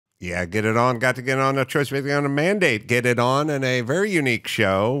Yeah, get it on. Got to get on a choice making on a mandate. Get it on in a very unique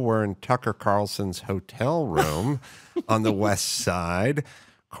show. We're in Tucker Carlson's hotel room on the west side.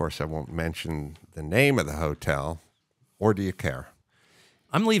 Of course, I won't mention the name of the hotel. Or do you care?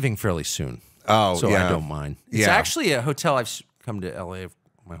 I'm leaving fairly soon. Oh, so yeah. I don't mind. It's actually a hotel. I've come to LA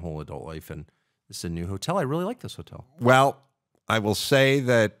my whole adult life, and this is a new hotel. I really like this hotel. Well, I will say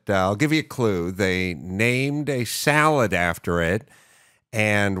that I'll give you a clue. They named a salad after it,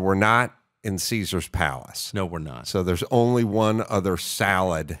 and we're not in Caesar's Palace. No, we're not. So there's only one other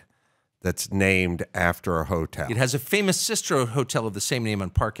salad that's named after a hotel. It has a famous sister hotel of the same name on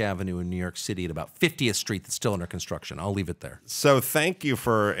Park Avenue in New York City at about 50th Street that's still under construction. I'll leave it there. So thank you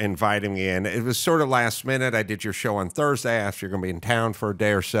for inviting me in. It was sort of last minute. I did your show on Thursday after you're going to be in town for a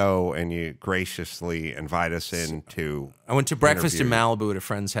day or so, and you graciously invite us in to I went to breakfast in Malibu at a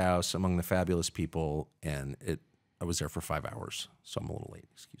friend's house among the fabulous people, and I was there for 5 hours, so I'm a little late.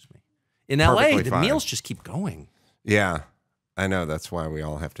 Excuse me. In LA, the meals just keep going. Yeah. I know. That's why we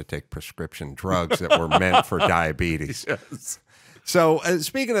all have to take prescription drugs that were meant for diabetes. Yes. So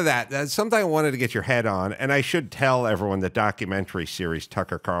speaking of that, that's something I wanted to get your head on. And I should tell everyone the documentary series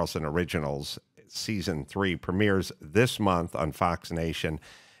Tucker Carlson Originals Season 3 premieres this month on Fox Nation.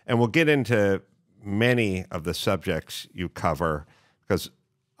 And we'll get into many of the subjects you cover because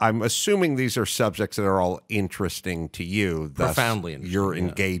I'm assuming these are subjects that are all interesting to you. Profoundly interesting. Your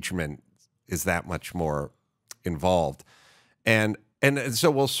engagement is that much more involved. And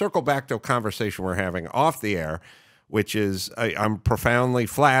so we'll circle back to a conversation we're having off the air, which is I'm profoundly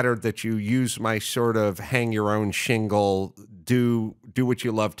flattered that you use my sort of hang your own shingle, do what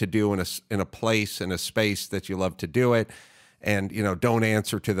you love to do in a place, in a space that you love to do it, and don't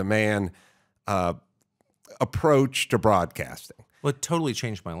answer to the man approach to broadcasting. Well, it totally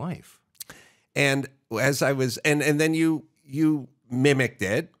changed my life. And as I was, and then you mimicked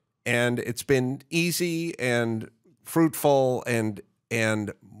it, and it's been easy and fruitful and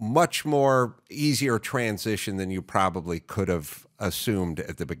much more easier transition than you probably could have assumed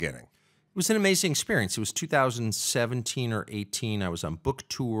at the beginning. It was an amazing experience. It was 2017 or 18. I was on book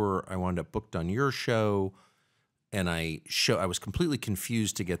tour. I wound up booked on your show, and I was completely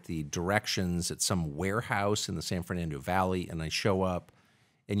confused to get the directions at some warehouse in the San Fernando Valley, and I show up,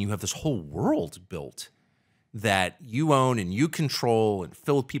 and you have this whole world built that you own and you control and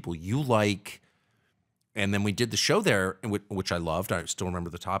fill with people you like. And then we did the show there, which I loved. I still remember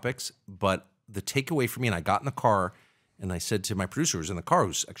the topics. But the takeaway for me, and I got in the car, and I said to my producer who's in the car,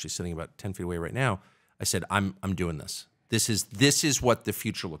 who's actually sitting about 10 feet away right now, I said, I'm doing this. This is what the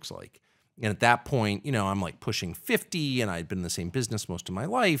future looks like. And at that point, I'm like pushing 50, and I'd been in the same business most of my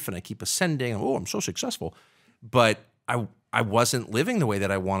life, and I keep ascending. Oh, I'm so successful. But I wasn't living the way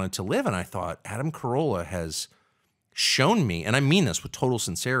that I wanted to live. And I thought, Adam Carolla has shown me, and I mean this with total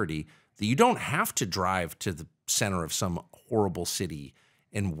sincerity, that you don't have to drive to the center of some horrible city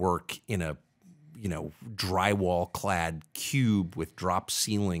and work in a, drywall-clad cube with drop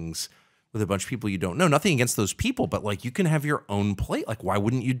ceilings with a bunch of people you don't know. Nothing against those people, but like you can have your own plate. Like, why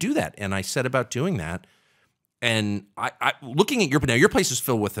wouldn't you do that? And I set about doing that. And I looking at your place is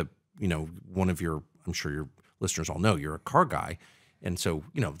filled with one of your, I'm sure your listeners all know, you're a car guy. And so,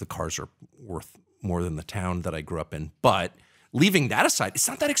 the cars are worth more than the town that I grew up in. But leaving that aside, it's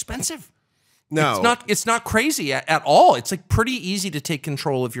not that expensive. No. It's not crazy at all. It's like pretty easy to take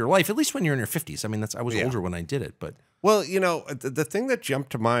control of your life, at least when you're in your 50s. I mean, I was older when I did it, but. Well, the thing that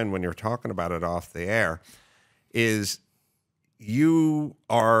jumped to mind when you're talking about it off the air is you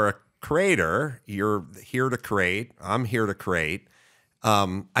are a creator. You're here to create. I'm here to create.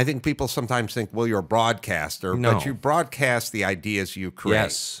 I think people sometimes think, well, you're a broadcaster, but you broadcast the ideas you create.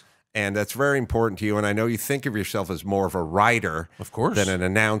 Yes. And that's very important to you. And I know you think of yourself as more of a writer, of course, than an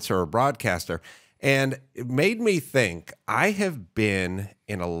announcer or broadcaster. And it made me think, I have been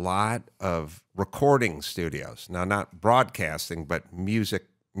in a lot of recording studios. Now, not broadcasting, but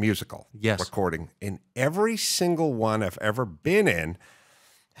musical recording. And every single one I've ever been in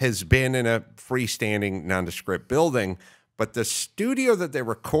has been in a freestanding, nondescript building. But the studio that they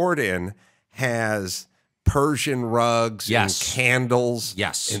record in has Persian rugs and candles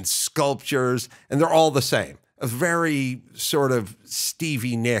and sculptures, and they're all the same. A very sort of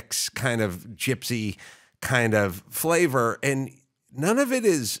Stevie Nicks kind of gypsy kind of flavor, and none of it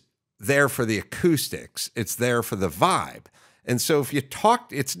is there for the acoustics. It's there for the vibe. And so if you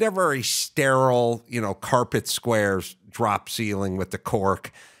talk, it's never a sterile, carpet squares, drop ceiling with the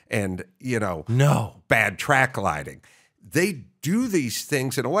cork and, bad track lighting. They do these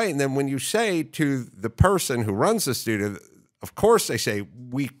things in a way. And then when you say to the person who runs the studio, of course they say,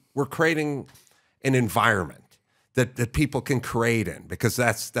 we're creating an environment. that people can create in, because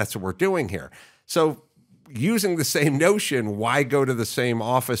that's what we're doing here. So using the same notion, why go to the same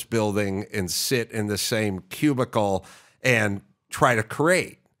office building and sit in the same cubicle and try to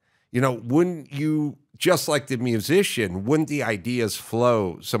create? You know, wouldn't you, just like the musician, wouldn't the ideas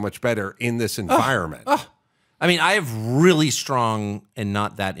flow so much better in this environment? I mean, I have really strong and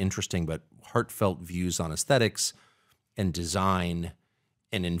not that interesting, but heartfelt views on aesthetics and design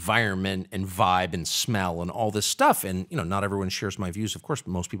and environment and vibe and smell and all this stuff. And, you know, not everyone shares my views. Of course,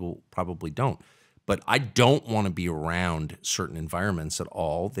 most people probably don't. But I don't want to be around certain environments at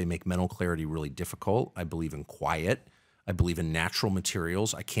all. They make mental clarity really difficult. I believe in quiet. I believe in natural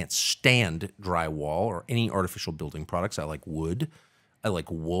materials. I can't stand drywall or any artificial building products. I like wood. I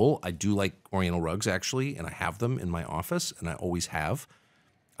like wool. I do like Oriental rugs, actually, and I have them in my office, and I always have.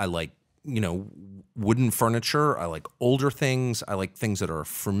 I like, you know, wooden furniture. I like older things. I like things that are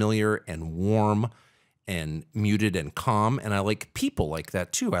familiar and warm and muted and calm. And I like people like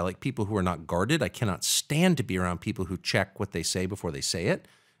that too. I like people who are not guarded. I cannot stand to be around people who check what they say before they say it,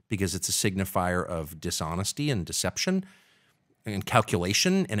 because it's a signifier of dishonesty and deception and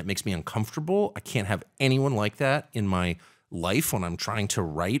calculation, and it makes me uncomfortable. I can't have anyone like that in my life when I'm trying to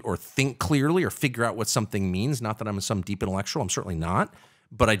write or think clearly or figure out what something means. Not that I'm some deep intellectual. I'm certainly not.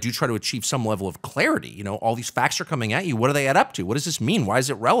 But I do try to achieve some level of clarity. You know, all these facts are coming at you. What do they add up to? What does this mean? Why is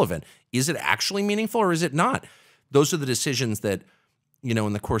it relevant? Is it actually meaningful or is it not? Those are the decisions that, you know,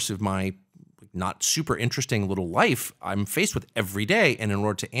 in the course of my not super interesting little life, I'm faced with every day. And in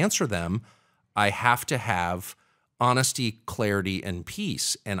order to answer them, I have to have honesty, clarity, and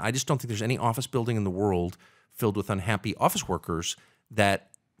peace. And I just don't think there's any office building in the world filled with unhappy office workers that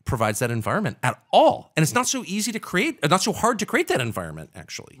provides that environment at all. And it's not so easy to create, not so hard to create that environment,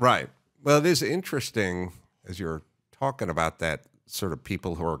 actually. Right. Well, it is interesting as you're talking about that, sort of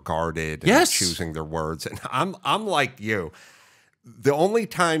people who are guarded and choosing their words. And I'm like you. The only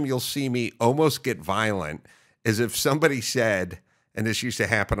time you'll see me almost get violent is if somebody said, and this used to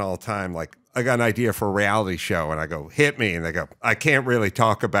happen all the time, like, I got an idea for a reality show, and I go, hit me, and they go, I can't really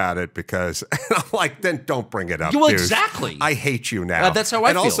talk about it because, and I'm like, then don't bring it up, well, dude. Exactly. I hate you now. That's how I feel.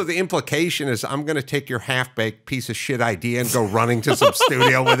 And also the implication is I'm going to take your half-baked piece of shit idea and go running to some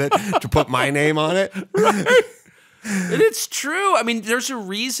studio with it to put my name on it. Right. And it's true. I mean, there's a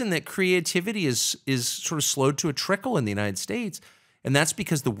reason that creativity is sort of slowed to a trickle in the United States, and that's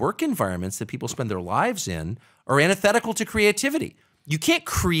because the work environments that people spend their lives in are antithetical to creativity. You can't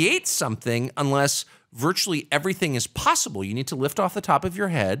create something unless virtually everything is possible. You need to lift off the top of your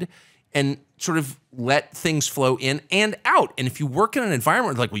head and sort of let things flow in and out. And if you work in an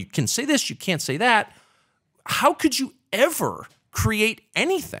environment like, well, you can say this, you can't say that, how could you ever create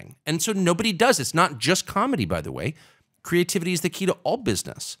anything? And so nobody does. It's not just comedy, by the way. Creativity is the key to all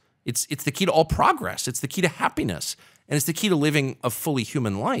business. It's the key to all progress. It's the key to happiness. And it's the key to living a fully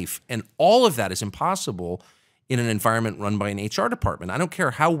human life. And all of that is impossible in an environment run by an HR department. I don't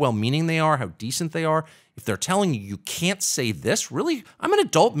care how well-meaning they are, how decent they are. If they're telling you can't say this, really? I'm an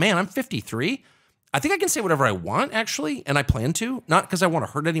adult man. I'm 53. I think I can say whatever I want, actually, and I plan to. Not because I want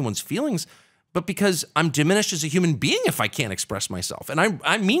to hurt anyone's feelings, but because I'm diminished as a human being if I can't express myself. And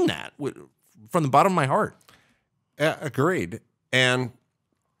I mean that from the bottom of my heart. Agreed. And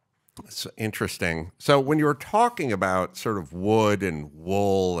it's interesting. So when you were talking about sort of wood and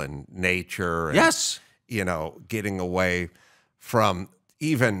wool and nature and you know, getting away from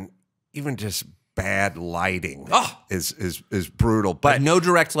even just bad lighting is brutal. But no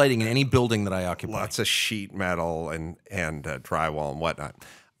direct lighting in any building that I occupy. Lots of sheet metal and drywall and whatnot.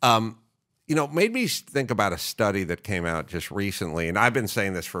 You know, made me think about a study that came out just recently, and I've been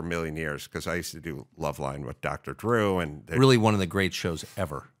saying this for a million years because I used to do Loveline with Dr. Drew, and really one of the great shows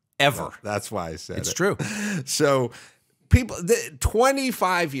ever. Well, that's why I said it's true. So. People,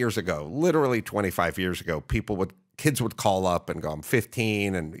 25 years ago, literally 25 years ago, kids would call up and go, I'm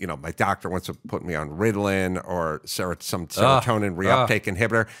 15, and, you know, my doctor wants to put me on Ritalin or some serotonin reuptake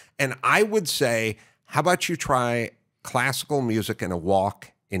inhibitor. And I would say, how about you try classical music and a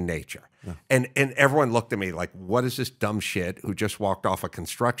walk in nature? Yeah. And everyone looked at me like, what is this dumb shit who just walked off a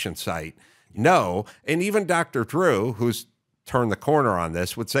construction site? No. And even Dr. Drew, who's turn the corner on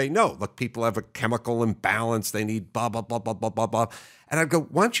this, would say, no, look, people have a chemical imbalance. They need blah, blah, blah, blah, blah, blah, blah. And I'd go,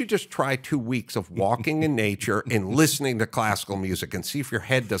 why don't you just try 2 weeks of walking in nature and listening to classical music and see if your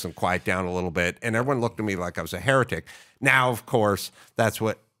head doesn't quiet down a little bit? And everyone looked at me like I was a heretic. Now, of course, that's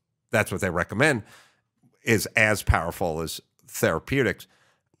what they recommend is as powerful as therapeutics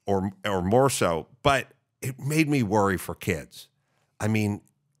or more so. But it made me worry for kids. I mean,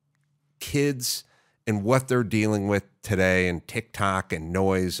 kids and what they're dealing with today and TikTok and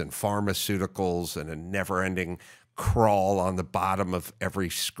noise and pharmaceuticals and a never-ending crawl on the bottom of every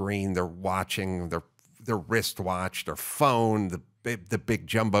screen they're watching, their wristwatch, their phone, the big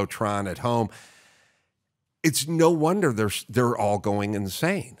jumbotron at home. It's no wonder they're all going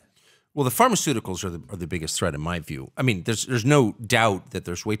insane. Well, the pharmaceuticals are the biggest threat in my view. I mean, there's no doubt that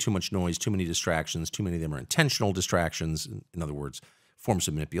there's way too much noise, too many distractions, too many of them are intentional distractions. In other words, forms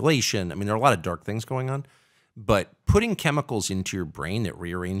of manipulation. I mean, there are a lot of dark things going on. But putting chemicals into your brain that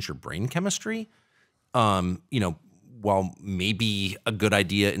rearrange your brain chemistry, while maybe a good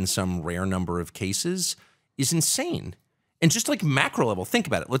idea in some rare number of cases, is insane. And just like macro level, think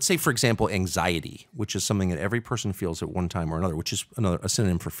about it. Let's say, for example, anxiety, which is something that every person feels at one time or another, which is a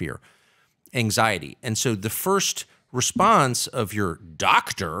synonym for fear. Anxiety. And so the first response of your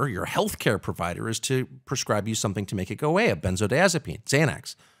doctor, your healthcare provider, is to prescribe you something to make it go away, a benzodiazepine,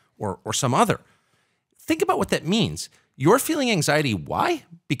 Xanax, or some other. Think about what that means. You're feeling anxiety. Why?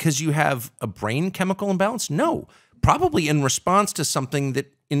 Because you have a brain chemical imbalance? No. Probably in response to something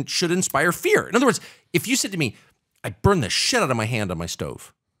that should inspire fear. In other words, if you said to me, I burned the shit out of my hand on my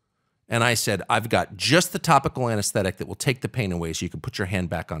stove, and I said, I've got just the topical anesthetic that will take the pain away so you can put your hand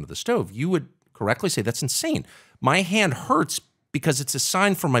back onto the stove, you would correctly say, that's insane. My hand hurts because it's a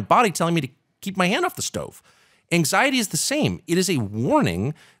sign from my body telling me to keep my hand off the stove. Anxiety is the same. It is a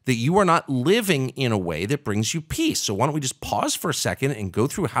warning that you are not living in a way that brings you peace. So why don't we just pause for a second and go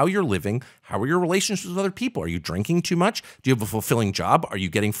through how you're living? How are your relationships with other people? Are you drinking too much? Do you have a fulfilling job? Are you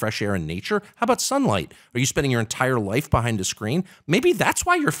getting fresh air in nature? How about sunlight? Are you spending your entire life behind a screen? Maybe that's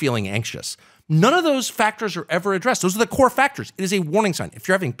why you're feeling anxious. None of those factors are ever addressed. Those are the core factors. It is a warning sign. If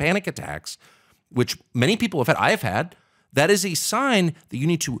you're having panic attacks, which many people have had, I have had, that is a sign that you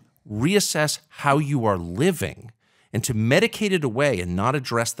need to reassess how you are living. And to medicate it away and not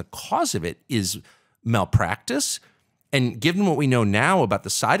address the cause of it is malpractice. And given what we know now about the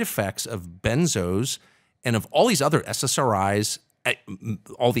side effects of benzos and of all these other SSRIs,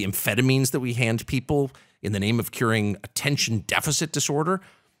 all the amphetamines that we hand people in the name of curing attention deficit disorder,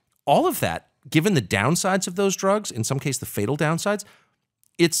 all of that, given the downsides of those drugs, in some cases the fatal downsides,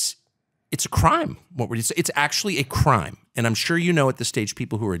 it's a crime. It's actually a crime. And I'm sure you know at this stage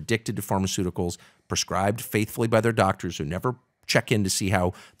people who are addicted to pharmaceuticals, prescribed faithfully by their doctors, who never check in to see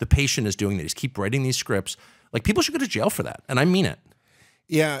how the patient is doing. They just keep writing these scripts. Like, people should go to jail for that. And I mean it.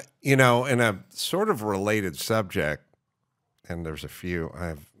 Yeah, in a sort of related subject, and there's a few, I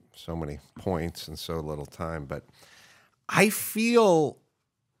have so many points and so little time, but I feel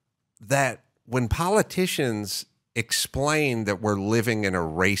that when politicians explain that we're living in a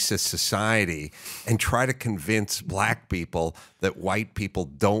racist society and try to convince black people that white people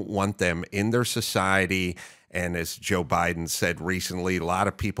don't want them in their society, and as Joe Biden said recently, a lot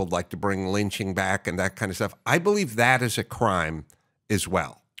of people like to bring lynching back and that kind of stuff, I believe that is a crime as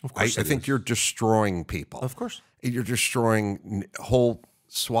well. Of course I think you're destroying people. Of course. You're destroying whole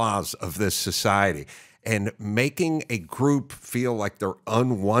swaths of this society and making a group feel like they're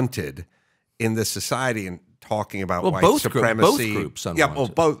unwanted in this society and talking about white supremacy. Both groups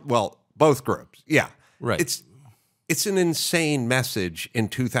unwanted. Yeah, both groups. Yeah. Right. It's an insane message in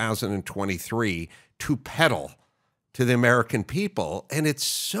 2023 to peddle to the American people, and it's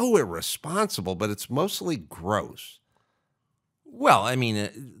so irresponsible, but it's mostly gross. Well, I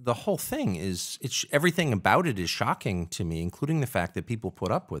mean, the whole thing is, everything about it is shocking to me, including the fact that people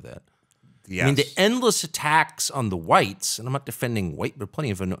put up with it. Yes. I mean, the endless attacks on the whites, and I'm not defending white, but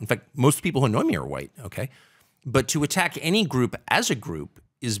plenty of, in fact, most people who know me are white, okay? But to attack any group as a group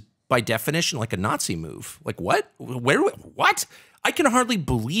is by definition like a Nazi move. Like, what? What? I can hardly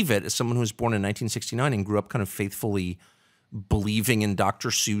believe it as someone who was born in 1969 and grew up kind of faithfully believing in Dr.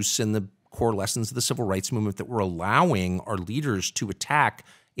 Seuss and the core lessons of the civil rights movement, that we're allowing our leaders to attack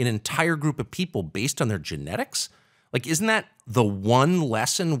an entire group of people based on their genetics. Like, isn't that the one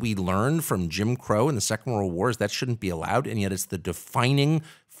lesson we learned from Jim Crow in the Second World War, is that shouldn't be allowed? And yet it's the defining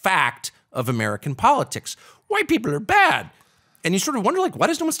fact of American politics. White people are bad. And you sort of wonder, like, why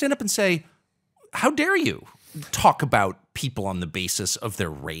does no one stand up and say, how dare you talk about people on the basis of their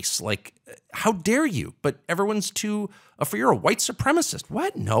race? Like, how dare you? But everyone's too afraid. You're a white supremacist.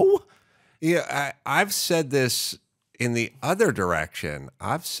 What? No. Yeah, I've said this in the other direction.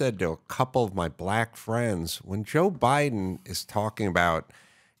 I've said to a couple of my black friends, when Joe Biden is talking about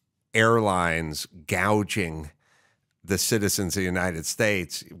airlines gouging the citizens of the United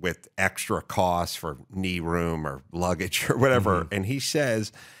States with extra costs for knee room or luggage or whatever, and he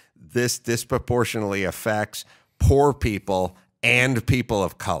says this disproportionately affects poor people and people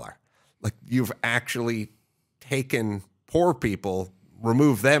of color. Like, you've actually taken poor people,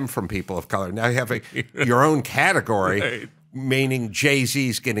 remove them from people of color. Now you have your own category, Right. meaning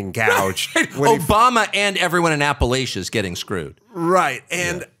Jay-Z's getting gouged. when Obama and everyone in Appalachia is getting screwed. Right.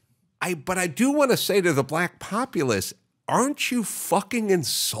 And but I do want to say to the black populace, aren't you fucking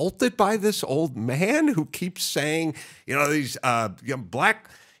insulted by this old man who keeps saying, these black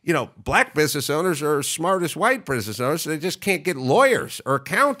business owners are as smart as white business owners, so they just can't get lawyers or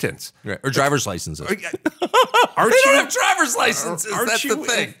accountants. Right. Or driver's licenses. They don't have driver's licenses. That's the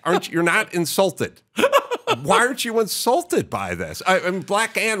thing. You're not insulted. Why aren't you insulted by this? I mean,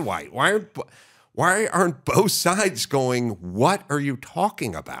 black and white. Why aren't both sides going, what are you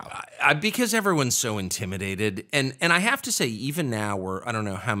talking about? Because everyone's so intimidated. And I have to say, even now, I don't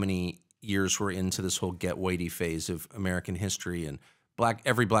know how many years we're into this whole get whitey phase of American history, and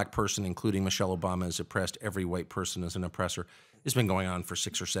every black person, including Michelle Obama, is oppressed. Every white person is an oppressor. It's been going on for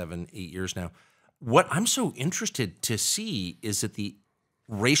 6 or 7, 8 years now. What I'm so interested to see is that the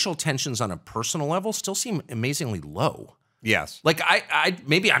racial tensions on a personal level still seem amazingly low. Yes. Like I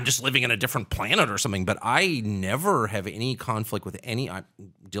maybe I'm just living in a different planet or something, but I never have any conflict with I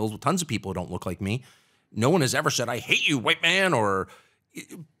deal with tons of people who don't look like me. No one has ever said, I hate you, white man, or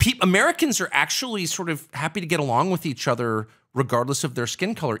Americans are actually sort of happy to get along with each other regardless of their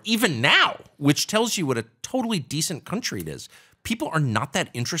skin color, even now, which tells you what a totally decent country it is. People are not that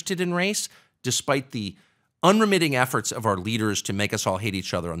interested in race, despite the unremitting efforts of our leaders to make us all hate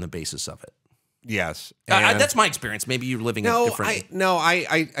each other on the basis of it. Yes. That's my experience. Maybe you're living it differently.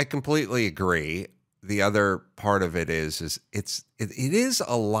 I completely agree. The other part of it is it is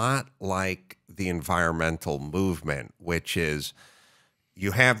a lot like the environmental movement, which is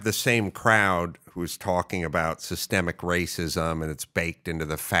you have the same crowd who's talking about systemic racism and it's baked into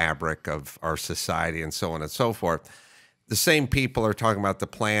the fabric of our society and so on and so forth. The same people are talking about the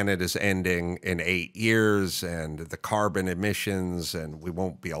planet is ending in 8 years and the carbon emissions and we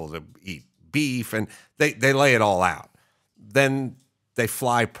won't be able to eat beef, and they lay it all out. Then they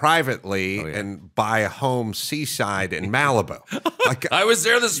fly privately and buy a home seaside in Malibu. I was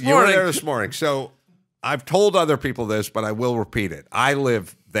there this morning. You were there this morning. So I've told other people this, but I will repeat it. I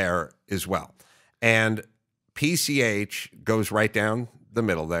live there as well. And PCH goes right down the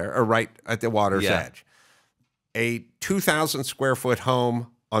middle there, or right at the water's edge. A 2,000 square foot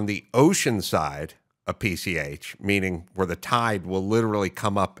home on the ocean side of PCH, meaning where the tide will literally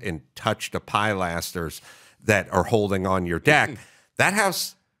come up and touch the pilasters that are holding on your deck. That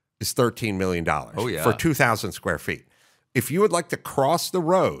house is $13 million for 2,000 square feet. If you would like to cross the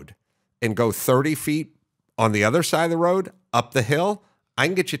road and go 30 feet on the other side of the road, up the hill, I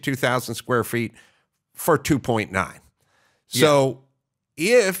can get you 2,000 square feet for 2.9. So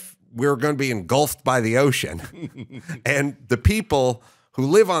if we're going to be engulfed by the ocean and the people who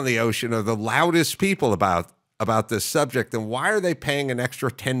live on the ocean are the loudest people about this subject, then why are they paying an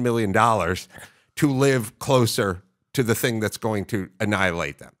extra $10 million to live closer to the thing that's going to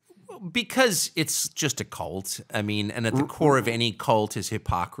annihilate them? Because it's just a cult. I mean, and at the core of any cult is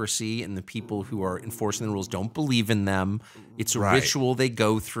hypocrisy, and the people who are enforcing the rules don't believe in them. It's a ritual they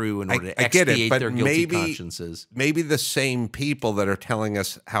go through in order to expiate their guilty consciences. Maybe the same people that are telling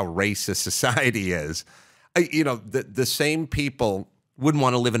us how racist society is, the same people wouldn't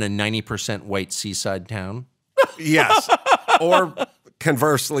want to live in a 90% white seaside town. Yes. Or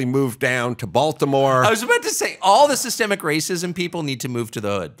conversely move down to Baltimore. I was about to say, all the systemic racism people need to move to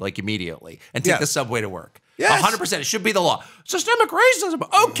the hood, like immediately, and take the subway to work. Yes. 100%. It should be the law. Systemic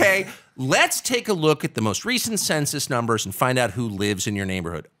racism. Okay, let's take a look at the most recent census numbers and find out who lives in your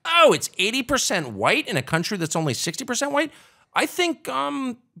neighborhood. Oh, it's 80% white in a country that's only 60% white? I think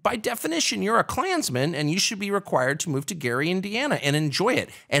by definition, you're a Klansman and you should be required to move to Gary, Indiana and enjoy it.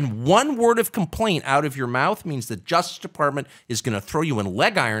 And one word of complaint out of your mouth means the Justice Department is going to throw you in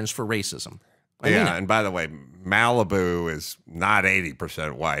leg irons for racism. And by the way, Malibu is not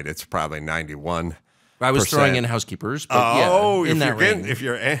 80% white. It's probably 91%. I was throwing in housekeepers, but in that range.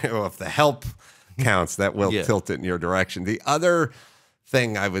 If the help counts, that will tilt it in your direction. The other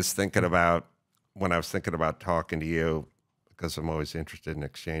thing I was thinking about when I was thinking about talking to you, because I'm always interested in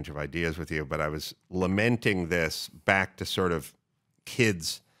exchange of ideas with you, but I was lamenting this back to sort of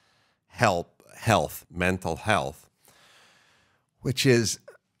kids' health, mental health, which is,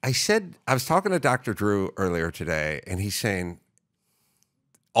 I was talking to Dr. Drew earlier today, and he's saying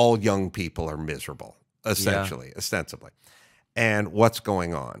all young people are miserable, ostensibly. And what's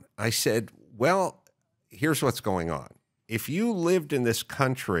going on? I said, well, here's what's going on. If you lived in this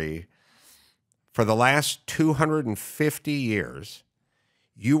country for the last 250 years,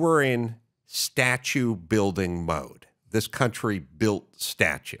 you were in statue building mode. This country built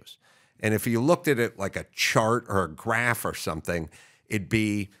statues. And if you looked at it like a chart or a graph or something, it'd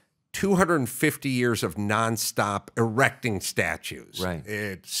be 250 years of nonstop erecting statues.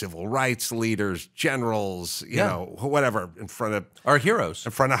 Right. Civil rights leaders, generals, you know, whatever, in front of our heroes,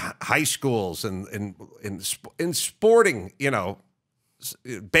 in front of high schools and in sporting, you know,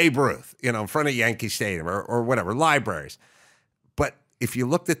 Babe Ruth, you know, in front of Yankee Stadium or whatever, libraries. But if you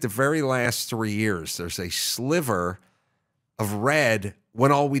looked at the very last 3 years, there's a sliver of red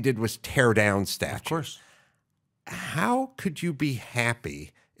when all we did was tear down statues. Of course. How could you be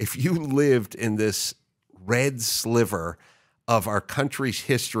happy if you lived in this red sliver of our country's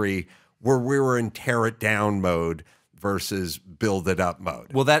history where we were in tear it down mode versus build it up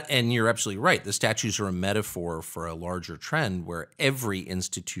mode? Well, and you're absolutely right. The statues are a metaphor for a larger trend where every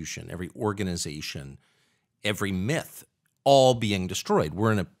institution, every organization, every myth, all being destroyed.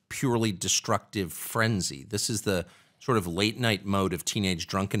 We're in a purely destructive frenzy. This is the sort of late night mode of teenage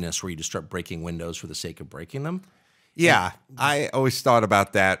drunkenness where you just start breaking windows for the sake of breaking them. Yeah, I always thought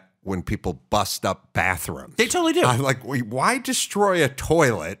about that when people bust up bathrooms. They totally do. I'm like, why destroy a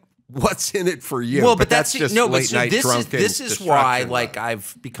toilet? What's in it for you? Well, but that's just no. late night drunken. This is why, like,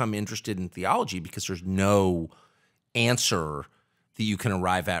 I've become interested in theology, because there's no answer that you can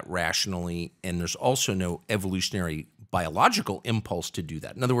arrive at rationally, and there's also no evolutionary biological impulse to do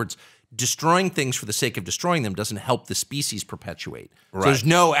that. In other words, destroying things for the sake of destroying them doesn't help the species perpetuate. Right. So there's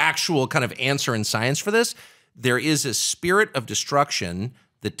no actual kind of answer in science for this. There is a spirit of destruction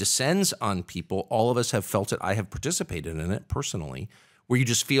that descends on people. All of us have felt it. I have participated in it personally, where you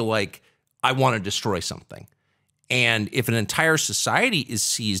just feel like, I want to destroy something. And if an entire society is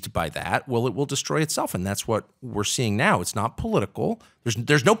seized by that, well, it will destroy itself. And that's what we're seeing now. It's not political.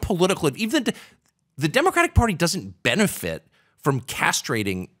 There's no political, even the Democratic Party doesn't benefit from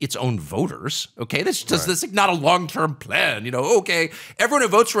castrating its own voters, okay? That's just that's like not a long-term plan, you know, okay, everyone who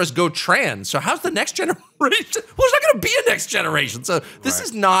votes for us go trans, so how's the next generation? Well, there's not gonna be a next generation. So this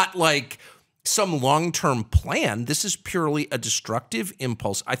is not like some long-term plan. This is purely a destructive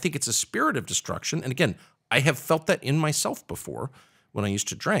impulse. I think it's a spirit of destruction. And again, I have felt that in myself before when I used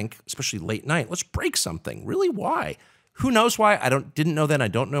to drink, especially late night. Let's break something. Really, why? Who knows why? Didn't know then, I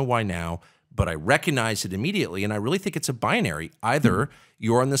don't know why now. But I recognize it immediately, and I really think it's a binary. Either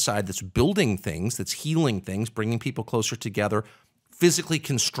you're on the side that's building things, that's healing things, bringing people closer together, physically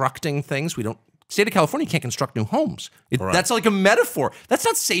constructing things. State of California can't construct new homes. That's like a metaphor. That's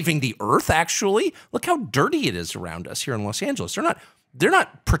not saving the earth, actually. Look how dirty it is around us here in Los Angeles. They're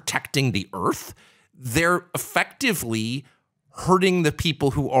not protecting the earth. They're effectively hurting the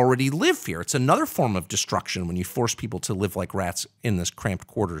people who already live here. It's another form of destruction when you force people to live like rats in this cramped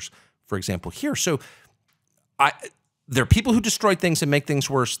quarters, for example, here. So there are people who destroy things and make things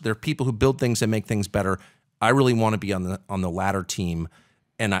worse. There are people who build things and make things better. I really want to be on the latter team,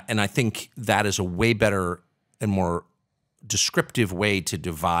 and I think that is a way better and more descriptive way to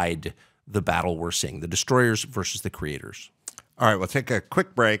divide the battle we're seeing, the destroyers versus the creators. All right, we'll take a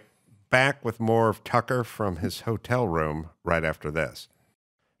quick break. Back with more of Tucker from his hotel room right after this.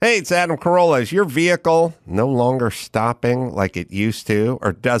 Hey, it's Adam Carolla. Is your vehicle no longer stopping like it used to?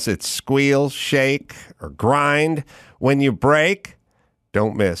 Or does it squeal, shake, or grind when you brake?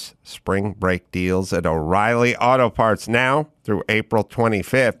 Don't miss spring brake deals at O'Reilly Auto Parts now through April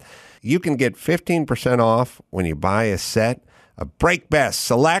 25th. You can get 15% off when you buy a set of Brake Best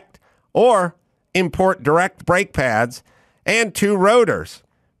Select or Import Direct brake pads and 2 rotors.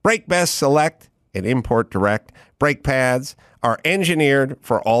 Brake Best Select and Import Direct brake pads are engineered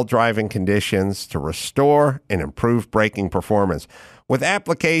for all driving conditions to restore and improve braking performance. With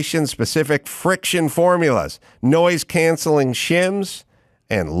application-specific friction formulas, noise-canceling shims,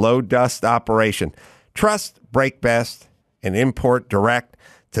 and low-dust operation. Trust Brake Best and Import Direct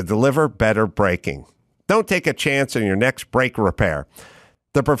to deliver better braking. Don't take a chance on your next brake repair.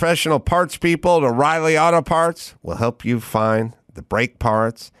 The professional parts people at O'Reilly Auto Parts will help you find the brake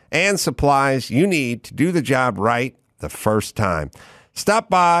parts and supplies you need to do the job right the first time. Stop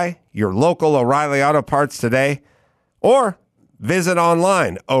by your local O'Reilly Auto Parts today or visit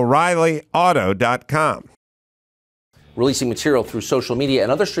online, O'ReillyAuto.com. Releasing material through social media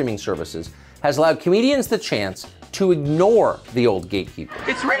and other streaming services has allowed comedians the chance to ignore the old gatekeeper.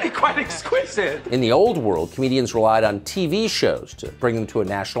 It's really quite exquisite. In the old world, comedians relied on TV shows to bring them to a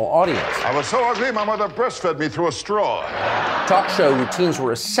national audience. I was so ugly, my mother breastfed me through a straw. Talk show routines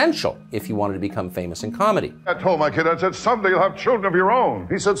were essential if you wanted to become famous in comedy. I told my kid, I said, someday you'll have children of your own.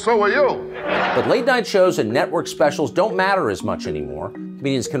 He said, so will you. But late night shows and network specials don't matter as much anymore.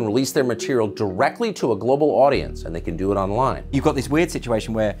 Comedians can release their material directly to a global audience, and they can do it online. You've got this weird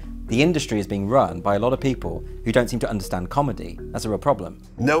situation where The industry is being run by a lot of people who don't seem to understand comedy. That's a real problem.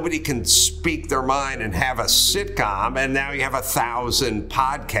 Nobody can speak their mind and have a sitcom, and now you have 1,000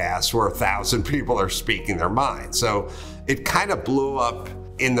 podcasts where 1,000 people are speaking their mind. So it kind of blew up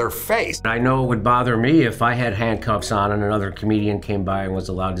in their face. I know it would bother me if I had handcuffs on and another comedian came by and was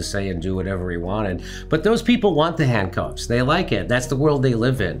allowed to say and do whatever he wanted. But those people want the handcuffs. They like it. That's the world they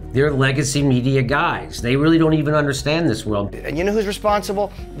live in. They're legacy media guys. They really don't even understand this world. And you know who's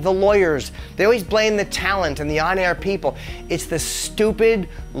responsible? The lawyers. They always blame the talent and the on-air people. It's the stupid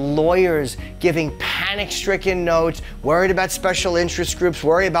lawyers giving panic-stricken notes, worried about special interest groups,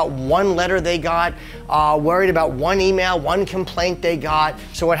 worried about one letter they got, worried about one email, one complaint they got.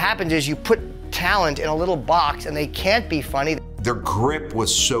 So what happens is you put talent in a little box and they can't be funny. Their grip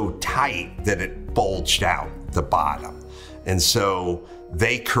was so tight that it bulged out the bottom. And so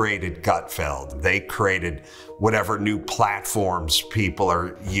they created Gutfeld. They created whatever new platforms people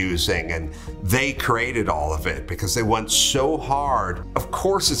are using, and they created all of it because they went so hard. Of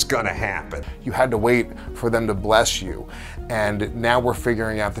course it's gonna happen. You had to wait for them to bless you, and now we're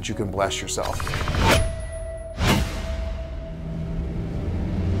figuring out that you can bless yourself.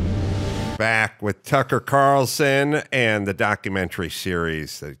 Back with Tucker Carlson and the documentary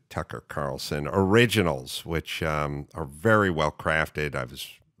series, the Tucker Carlson Originals, which are very well crafted. I was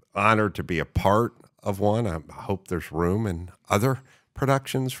honored to be a part of one. I hope there's room in other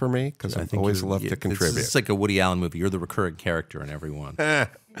productions for me because I always love to contribute. It's like a Woody Allen movie. You're the recurring character in every one.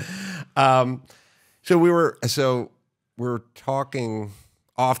 So we were talking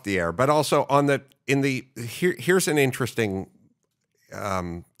off the air, but also on the here's an interesting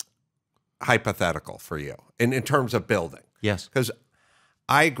hypothetical for you in terms of building. Yes. Because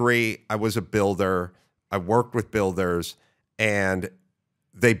I agree, I was a builder, I worked with builders, and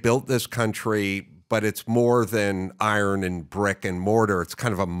they built this country, but it's more than iron and brick and mortar. It's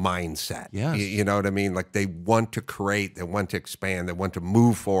kind of a mindset. Yes. You know what I mean? Like they want to create, they want to expand, they want to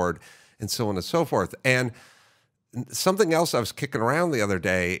move forward, and so on and so forth. And something else I was kicking around the other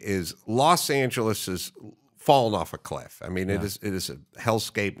day is Los Angeles is fallen off a cliff. I mean, it is a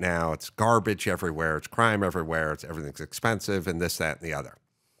hellscape now. It's garbage everywhere. It's crime everywhere. Everything's expensive and this, that, and the other.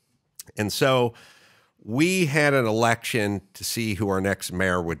 And so we had an election to see who our next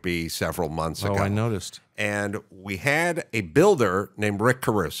mayor would be several months ago. Oh, I noticed. And we had a builder named Rick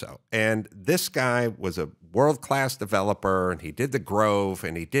Caruso. And this guy was a world-class developer, and he did the Grove,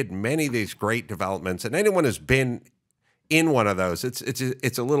 and he did many of these great developments. And anyone who's been in one of those, it's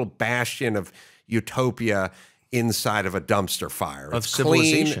a little bastion of utopia inside of a dumpster fire. Of It's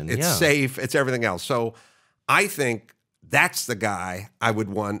civilization, clean, it's safe, it's everything else. So I think that's the guy I would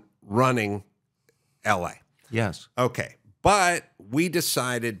want running LA. Yes. Okay. But we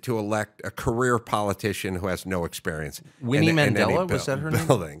decided to elect a career politician who has no experience. Winnie in any Mandela, was that her name?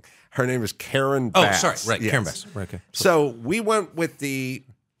 building. Her name is Karen Oh, Bass. sorry. Right. Yes. Karen Bass. Right, okay. So we went with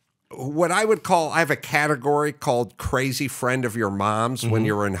what I would call, I have a category called crazy friend of your mom's when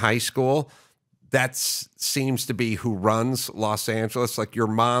you were in high school. That seems to be who runs Los Angeles, like your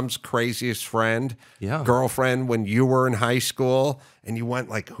mom's craziest friend, girlfriend when you were in high school, and you went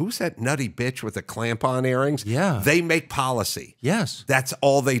like, who's that nutty bitch with the clamp-on earrings? Yeah. They make policy. Yes. That's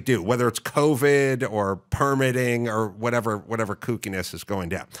all they do, whether it's COVID or permitting or whatever kookiness is going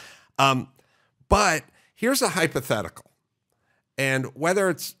down. But here's a hypothetical, and whether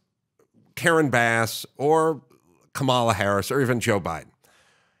it's Karen Bass or Kamala Harris or even Joe Biden,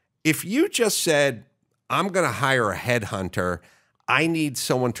 if you just said, I'm going to hire a headhunter, I need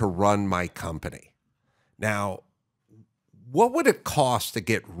someone to run my company. Now, what would it cost to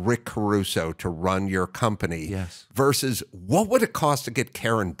get Rick Caruso to run your company versus what would it cost to get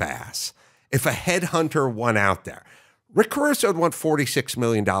Karen Bass if a headhunter went out there? Rick Caruso would want $46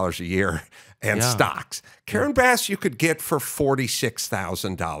 million a year and stocks. Karen Bass you could get for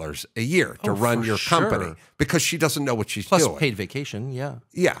 $46,000 a year to run your company because she doesn't know what she's doing. Plus paid vacation, yeah.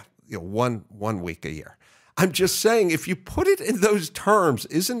 Yeah, one week a year. I'm just saying, if you put it in those terms,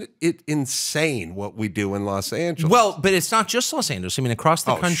 isn't it insane what we do in Los Angeles? Well, but it's not just Los Angeles. I mean, across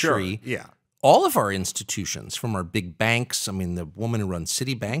the country, all of our institutions, from our big banks. I mean, the woman who runs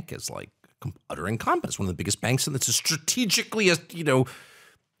Citibank is like utter incompetence, one of the biggest banks, and it's a strategically,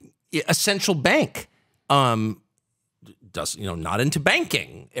 essential bank. Does not into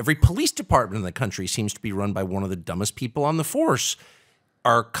banking. Every police department in the country seems to be run by one of the dumbest people on the force.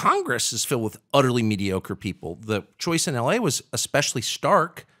 Our Congress is filled with utterly mediocre people. The choice in LA was especially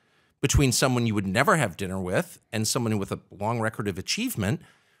stark between someone you would never have dinner with and someone with a long record of achievement.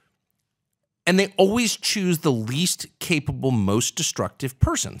 And they always choose the least capable, most destructive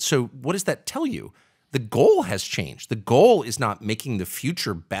person. So what does that tell you? The goal has changed. The goal is not making the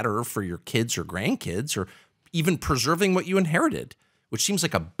future better for your kids or grandkids or even preserving what you inherited, which seems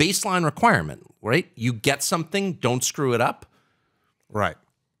like a baseline requirement, right? You get something, don't screw it up. Right.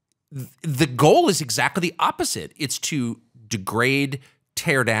 The goal is exactly the opposite. It's to degrade,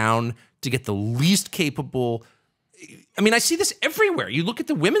 tear down, to get the least capable. I mean, I see this everywhere. You look at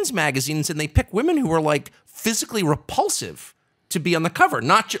the women's magazines and they pick women who are like physically repulsive to be on the cover,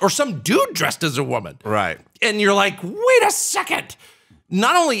 or some dude dressed as a woman. Right. And you're like, wait a second.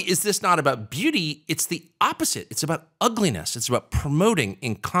 Not only is this not about beauty, it's the opposite. It's about ugliness. It's about promoting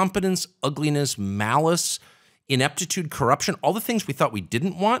incompetence, ugliness, malice, ineptitude, corruption, all the things we thought we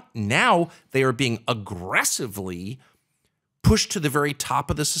didn't want. Now they are being aggressively pushed to the very top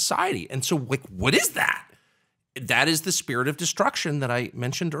of the society. And so, like, what is that? That is the spirit of destruction that I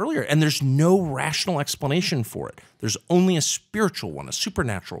mentioned earlier. And there's no rational explanation for it. There's only a spiritual one, a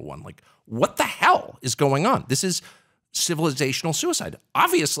supernatural one. Like, what the hell is going on? This is civilizational suicide,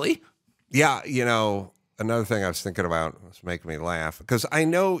 obviously. Yeah, you know, another thing I was thinking about was making me laugh, because I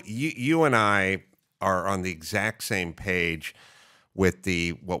know you and I are on the exact same page with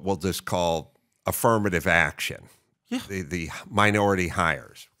the what we'll just call affirmative action, the minority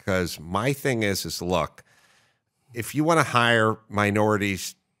hires. Because my thing is look, if you want to hire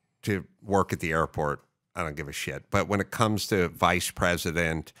minorities to work at the airport, I don't give a shit. But when it comes to vice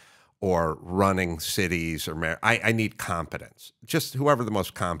president or running cities or mayor, I need competence. Just whoever the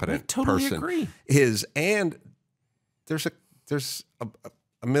most competent person is. And there's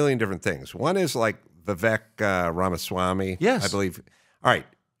a million different things. One is like Vivek Ramaswamy. Yes. I believe. All right.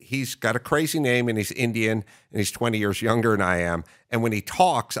 He's got a crazy name and he's Indian and he's 20 years younger than I am. And when he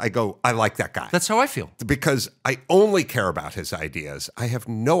talks, I go, I like that guy. That's how I feel. Because I only care about his ideas. I have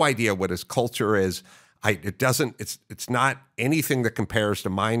no idea what his culture is. It's not anything that compares to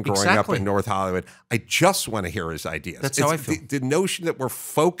mine growing up in North Hollywood. I just want to hear his ideas. That's how I feel. The notion that we're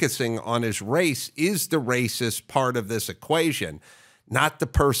focusing on his race is the racist part of this equation, not the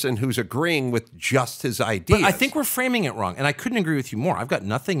person who's agreeing with just his ideas. But I think we're framing it wrong, and I couldn't agree with you more. I've got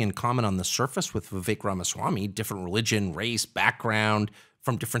nothing in common on the surface with Vivek Ramaswamy, different religion, race, background,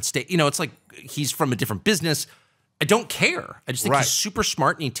 from different states. You know, it's like he's from a different business. I don't care. I just think he's super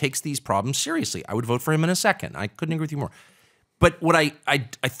smart and he takes these problems seriously. I would vote for him in a second. I couldn't agree with you more. But what I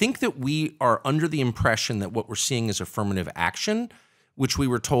think that we are under the impression that what we're seeing is affirmative action, which we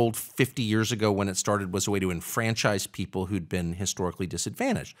were told 50 years ago when it started was a way to enfranchise people who'd been historically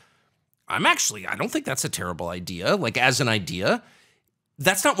disadvantaged. I don't think that's a terrible idea. Like, as an idea,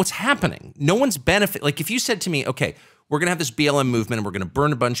 that's not what's happening. No one's benefit. Like, if you said to me, okay, we're going to have this BLM movement and we're going to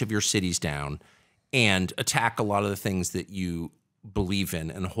burn a bunch of your cities down and attack a lot of the things that you believe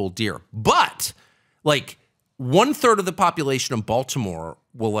in and hold dear. But, like, 1/3 of the population of Baltimore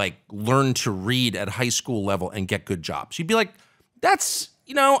will, like, learn to read at high school level and get good jobs. You'd be like, that's,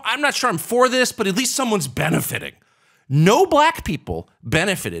 you know, I'm not sure I'm for this, but at least someone's benefiting. No black people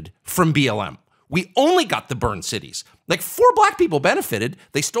benefited from BLM. We only got the burned cities. Like, 4 black people benefited.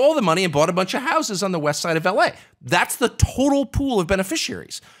 They stole the money and bought a bunch of houses on the west side of LA. That's the total pool of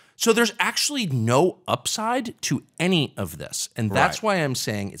beneficiaries. So there's actually no upside to any of this. And that's why I'm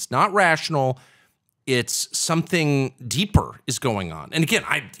saying it's not rational. It's something deeper is going on. And again,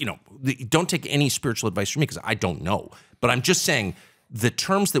 don't take any spiritual advice from me because I don't know. But I'm just saying the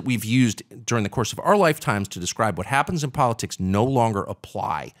terms that we've used during the course of our lifetimes to describe what happens in politics no longer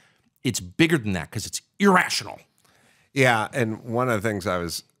apply. It's bigger than that because it's irrational. Yeah, and one of the things I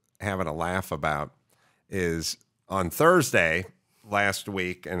was having a laugh about is on Thursday last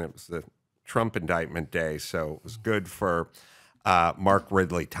week, and it was the Trump indictment day, so it was good for Mark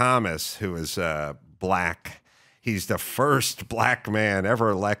Ridley-Thomas, who is black. He's the first black man ever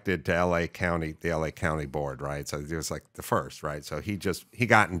elected to LA County, the LA County Board, right? So he was like the first, right? So he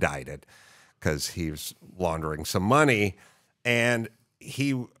got indicted because he was laundering some money, and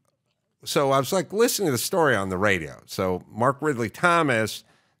so I was like listening to the story on the radio. So Mark Ridley-Thomas,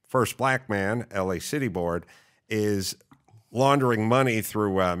 first black man, LA City Board, is laundering money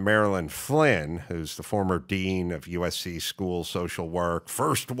through Marilyn Flynn, who's the former dean of USC School of Social Work,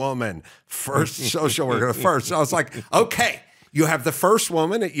 first woman, first social worker, first. So I was like, okay, you have the first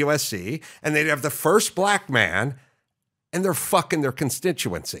woman at USC, and they have the first black man, and they're fucking their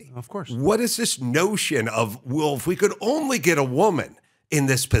constituency. Of course. What is this notion of, well, if we could only get a woman in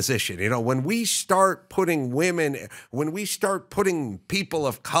this position, you know, when we start putting women, when we start putting people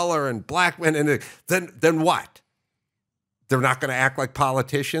of color and black men in it, then what? They're not going to act like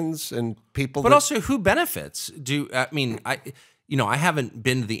politicians and people. But also, who benefits? I haven't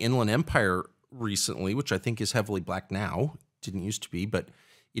been to the Inland Empire recently, which I think is heavily black now. Didn't used to be, but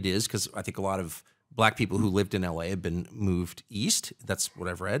it is because I think a lot of black people who lived in LA have been moved east. That's what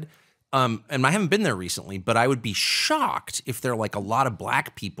I've read. And I haven't been there recently, but I would be shocked if there are like a lot of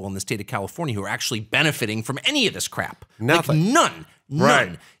black people in the state of California who are actually benefiting from any of this crap. Nothing. Like none.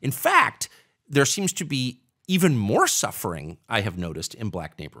 Right. In fact, there seems to be even more suffering, I have noticed, in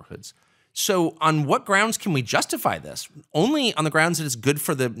black neighborhoods. So on what grounds can we justify this? Only on the grounds that it's good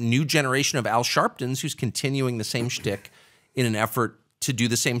for the new generation of Al Sharptons who's continuing the same shtick in an effort to do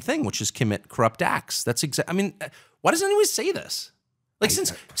the same thing, which is commit corrupt acts. That's I mean, why doesn't anyone say this? Like,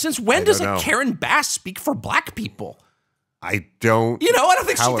 since when does Karen Bass speak for black people? I don't. You know, I don't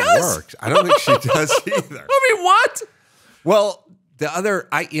think she does. Works. I don't think she does either. I mean, what? Well, the other,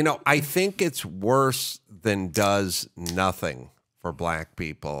 I think it's worse than does nothing for black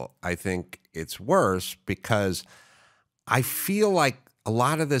people. I think it's worse because I feel like a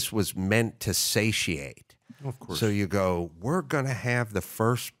lot of this was meant to satiate. Of course. So you go, we're going to have the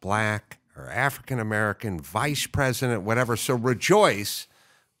first black or African-American vice president, whatever. So rejoice,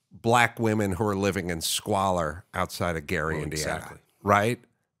 black women who are living in squalor outside of Gary, Indiana. Exactly. Right?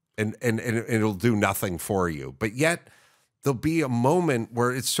 And it'll do nothing for you. But yet there'll be a moment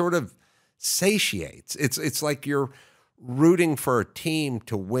where it sort of satiates. It's like you're rooting for a team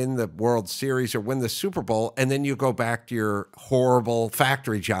to win the World Series or win the Super Bowl, and then you go back to your horrible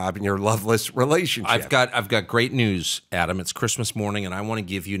factory job and your loveless relationship. I've got great news, Adam. It's Christmas morning, and I want to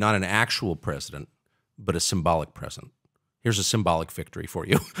give you not an actual president, but a symbolic present. Here's a symbolic victory for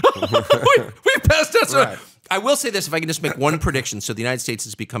you. we passed that. Right. I will say this, if I can just make one prediction. So the United States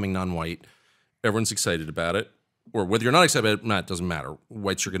is becoming non-white. Everyone's excited about it. Or whether you're not excited about it, no, it doesn't matter.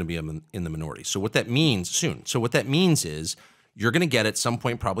 Whites are going to be in the minority. So what that means soon. So what that means is you're going to get at some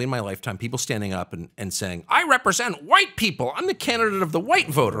point, probably in my lifetime, people standing up and saying, I represent white people. I'm the candidate of the white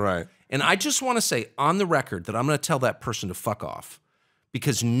voter. Right. And I just want to say on the record that I'm going to tell that person to fuck off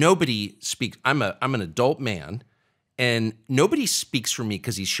because nobody speaks. I'm an adult man and nobody speaks for me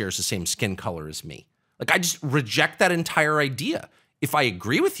because he shares the same skin color as me. Like I just reject that entire idea. If I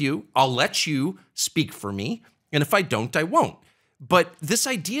agree with you, I'll let you speak for me. And if I don't, I won't. But this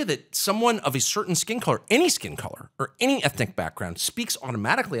idea that someone of a certain skin color, any skin color, or any ethnic background speaks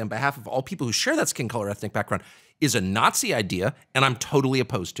automatically on behalf of all people who share that skin color or ethnic background is a Nazi idea, and I'm totally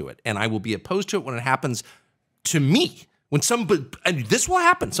opposed to it. And I will be opposed to it when it happens to me. When somebody, and this will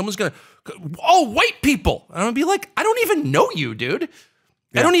happen, someone's gonna, oh, white people. And I'm gonna be like, I don't even know you, dude.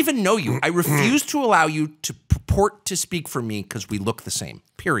 Yeah. I don't even know you. I refuse to allow you to purport to speak for me because we look the same,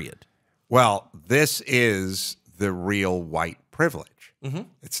 period. Well, this is the real white privilege. Mm-hmm.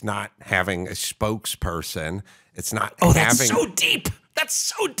 It's not having a spokesperson. It's not having... that's so deep. That's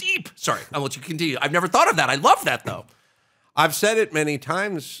so deep. Sorry, I'll let you continue. I've never thought of that. I love that, though. I've said it many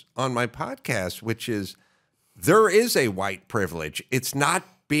times on my podcast, which is there is a white privilege. It's not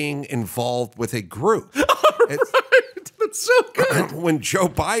being involved with a group. Right. That's so good. When Joe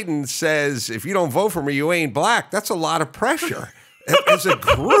Biden says, if you don't vote for me, you ain't black, that's a lot of pressure. As a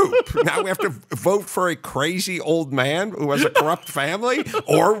group, now we have to vote for a crazy old man who has a corrupt family,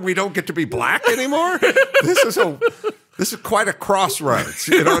 or we don't get to be black anymore. This is quite a crossroads.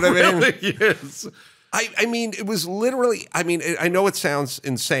 You know what I mean? It really is. I mean, it was literally. I mean, I know it sounds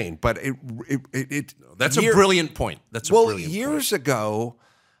insane, but that's a brilliant point. That's a brilliant point. Years ago,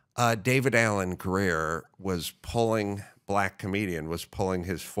 David Allen Greer was pulling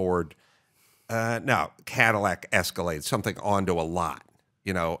his Ford. Cadillac Escalade, something onto a lot,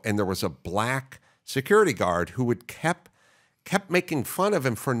 you know, and there was a black security guard who would kept making fun of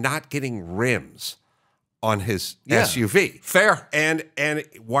him for not getting rims on his SUV. Fair. And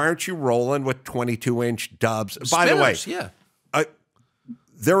why aren't you rolling with 22-inch dubs? Spinners, by the way, yeah.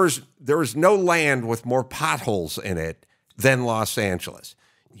 There is no land with more potholes in it than Los Angeles.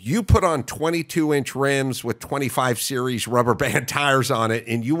 You put on 22-inch rims with 25 series rubber band tires on it,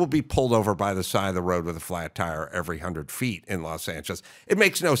 and you will be pulled over by the side of the road with a flat tire every 100 feet in Los Angeles. It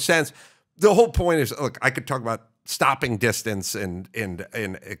makes no sense. The whole point is, look, I could talk about stopping distance and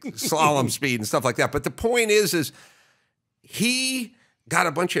slalom speed and stuff like that, but the point is he got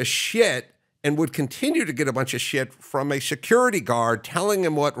a bunch of shit and would continue to get a bunch of shit from a security guard telling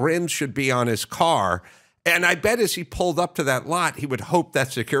him what rims should be on his car. And I bet as he pulled up to that lot, he would hope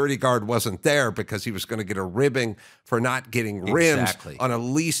that security guard wasn't there because he was going to get a ribbing for not getting rims on a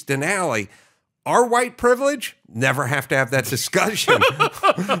leased Denali. Our white privilege, never have to have that discussion.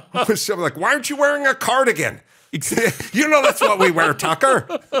 With someone like, why aren't you wearing a cardigan? You know that's what we wear, Tucker.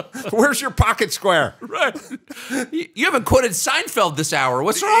 Where's your pocket square? Right. You haven't quoted Seinfeld this hour.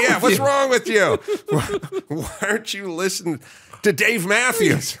 What's wrong with you? What's wrong with you? Why aren't you listening to Dave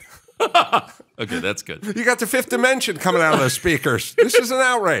Matthews? Okay, that's good. You got the fifth dimension coming out of those speakers. This is an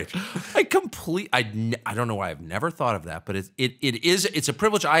outrage. I don't know why I've never thought of that, but it's a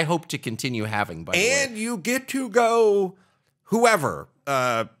privilege I hope to continue having, by the way. And you get to go whoever.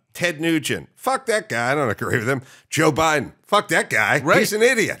 Ted Nugent. Fuck that guy. I don't agree with him. Joe Biden. Fuck that guy. Right. He's an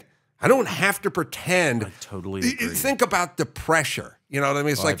idiot. I don't have to pretend. I totally agree. Think about the pressure. You know what I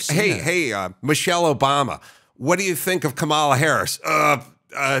mean? It's like, I've seen hey, Michelle Obama. What do you think of Kamala Harris?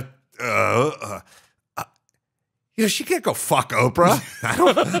 You know, she can't go fuck Oprah.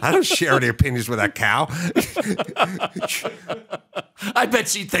 I don't share any opinions with that cow. I bet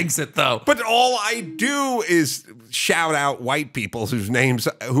she thinks it though. But all I do is shout out white people whose names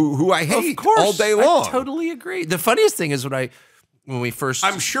who I hate all day long. I totally agree. The funniest thing is when we first,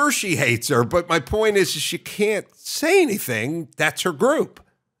 I'm sure she hates her, but my point is she can't say anything. That's her group.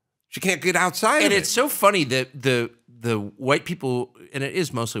 She can't get outside of it. And it's so funny that the white people, and it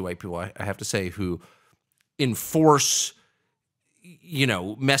is mostly white people, I have to say, who enforce,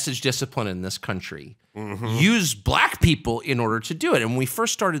 message discipline in this country, use black people in order to do it. And when we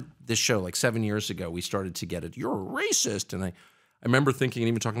first started this show, like 7 years ago, we started to get it. You're a racist, and I remember thinking, and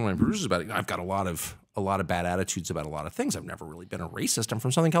even talking to my producers about it. I've got a lot of bad attitudes about a lot of things. I've never really been a racist. I'm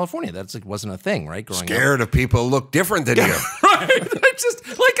from Southern California. That's wasn't a thing, right? Scared of people who look different than you, right?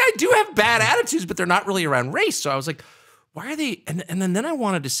 I do have bad attitudes, but they're not really around race. So I was like, why are they? And then I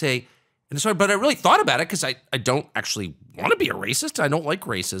wanted to say. And so, but I really thought about it because I don't actually want to be a racist. I don't like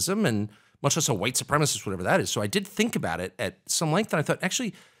racism, and much less a white supremacist, whatever that is. So I did think about it at some length, and I thought,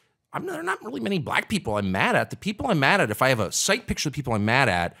 actually, there are not really many black people I'm mad at. The people I'm mad at, if I have a sight picture of the people I'm mad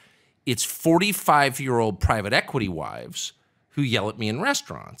at, it's 45-year-old private equity wives who yell at me in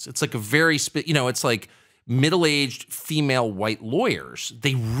restaurants. It's like a very, it's like middle-aged female white lawyers.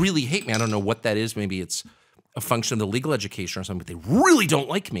 They really hate me. I don't know what that is. Maybe it's a function of the legal education or something, but they really don't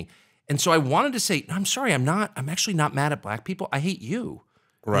like me. And so I wanted to say, I'm sorry, I'm actually not mad at black people. I hate you.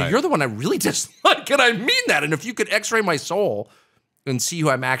 Right. You're the one I really dislike, and I mean that. And if you could x-ray my soul and see who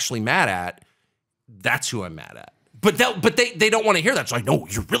I'm actually mad at, that's who I'm mad at. But they don't want to hear that. So I know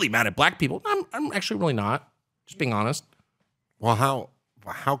you're really mad at black people. I'm actually really not. Just being honest. Well,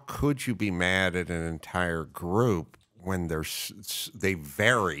 how could you be mad at an entire group when they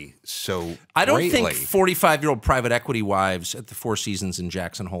vary so I don't greatly? think 45-year-old private equity wives at the Four Seasons in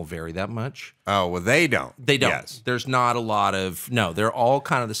Jackson Hole vary that much. Oh, well, they don't. They don't. Yes. There's not a lot of, no, they're all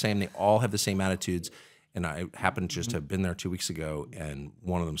kind of the same. They all have the same attitudes. And I happened to just have been there 2 weeks ago, and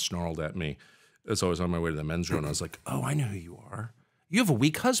one of them snarled at me as I was on my way to the men's room. And I was like, oh, I know who you are. You have a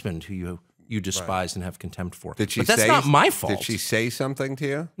weak husband who you despise and have contempt for. Did she but that's not my fault. Did she say something to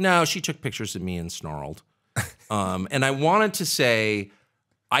you? No, she took pictures of me and snarled. And I wanted to say,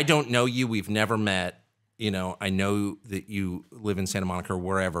 I don't know you. We've never met. I know that you live in Santa Monica or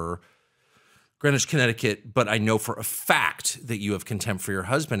wherever, Greenwich, Connecticut, but I know for a fact that you have contempt for your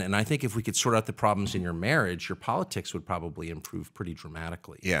husband. And I think if we could sort out the problems in your marriage, your politics would probably improve pretty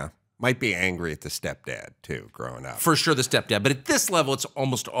dramatically. Yeah. Might be angry at the stepdad, too, growing up. For sure, the stepdad. But at this level, it's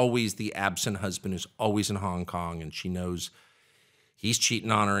almost always the absent husband who's always in Hong Kong, and she knows he's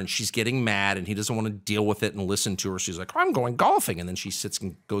cheating on her, and she's getting mad, and he doesn't want to deal with it and listen to her. She's like, I'm going golfing. And then she sits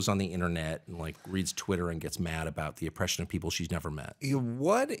and goes on the internet and reads Twitter and gets mad about the oppression of people she's never met.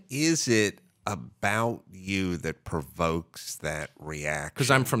 What is it about you that provokes that reaction?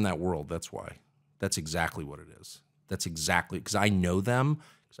 Because I'm from that world. That's why. That's exactly what it is. That's exactly, because I know them,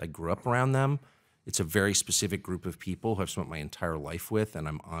 because I grew up around them. It's a very specific group of people who I've spent my entire life with, and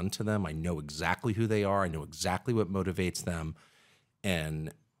I'm on to them. I know exactly who they are. I know exactly what motivates them.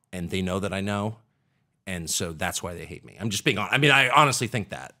 And they know that I know, and so that's why they hate me. I'm just being honest. I mean, I honestly think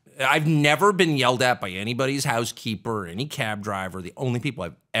that. I've never been yelled at by anybody's housekeeper or any cab driver. The only people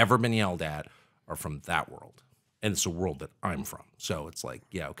I've ever been yelled at are from that world, and it's a world that I'm from. So it's like,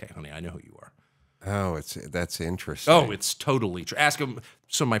 yeah, okay, honey, I know who you are. Oh, that's interesting. Oh, it's totally true. Ask them.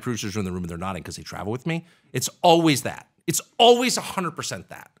 Some of my producers are in the room and they're nodding because they travel with me. It's always that. It's always 100%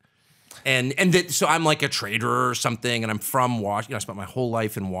 that. And so I'm like a trader or something, and I'm from Washington. I spent my whole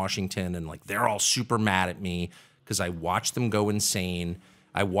life in Washington, and they're all super mad at me because I watched them go insane.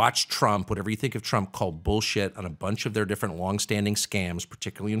 I watched Trump, whatever you think of Trump, called bullshit on a bunch of their different longstanding scams,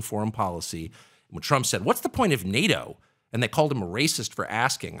 particularly in foreign policy. And when Trump said, "What's the point of NATO?" and they called him a racist for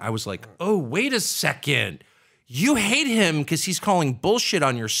asking, I was like, "Oh, wait a second. You hate him because he's calling bullshit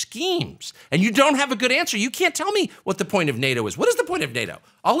on your schemes, and you don't have a good answer. You can't tell me what the point of NATO is. What is the point of NATO?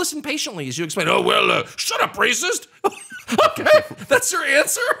 I'll listen patiently as you explain. Oh, well, shut up, racist. Okay, that's your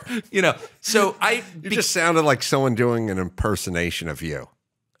answer? So You just sounded like someone doing an impersonation of you.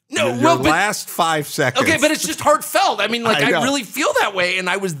 No, your well, but- last 5 seconds. Okay, but it's just heartfelt. I mean, like, I know. I really feel that way, and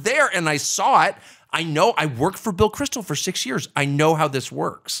I was there, and I saw it. I know I worked for Bill Kristol for 6 years. I know how this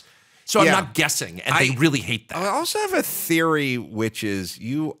works. So I'm Yeah. not guessing, and they really hate that. I also have a theory, which is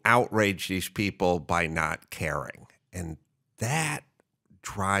you outrage these people by not caring, and that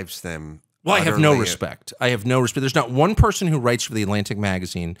drives them. Well, I have no utterly- respect. I have no respect. There's not one person who writes for the Atlantic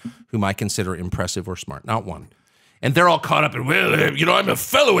magazine whom I consider impressive or smart. Not one. And they're all caught up in, well, you know, I'm a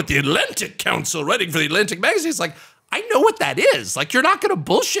fellow at the Atlantic Council writing for the Atlantic magazine. It's like, I know what that is. Like, you're not going to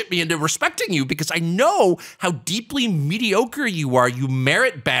bullshit me into respecting you because I know how deeply mediocre you are, you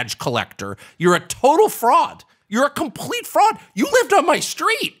merit badge collector. You're a total fraud. You're a complete fraud. You lived on my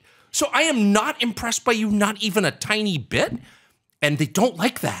street. So I am not impressed by you, not even a tiny bit. And they don't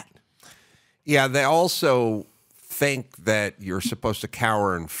like that. Yeah, they also think that you're supposed to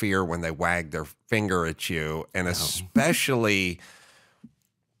cower in fear when they wag their finger at you, and especially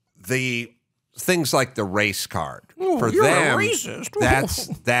the things like the race card. For you're them, a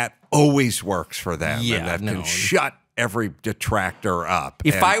racist. that always works for them, Yeah, and that no. can shut every detractor up.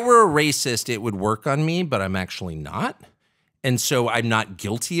 If And- I were a racist, it would work on me, but I'm actually not. And so I'm not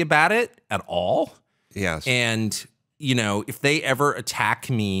guilty about it at all. yes, And, you know, if they ever attack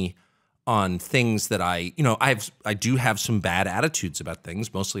me on things that I do have some bad attitudes about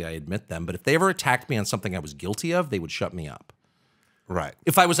things. Mostly I admit them. But if they ever attacked me on something I was guilty of, they would shut me up. right.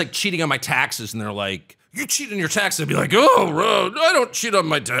 If I was like cheating on my taxes and they're like, you cheat on your taxes, I'd be like, oh, I don't cheat on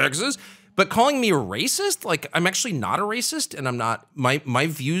my taxes. But calling me a racist, like, I'm actually not a racist, and I'm not, my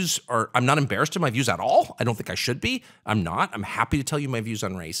views are, I'm not embarrassed in my views at all. I don't think I should be. I'm not. I'm happy to tell you my views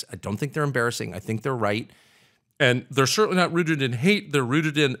on race. I don't think they're embarrassing. I think they're right. And they're certainly not rooted in hate. They're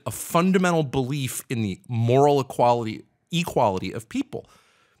rooted in a fundamental belief in the moral equality of people.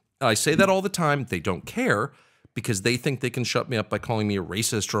 And I say that all the time. They don't care because they think they can shut me up by calling me a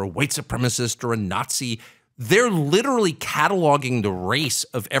racist or a white supremacist or a Nazi. They're literally cataloging the race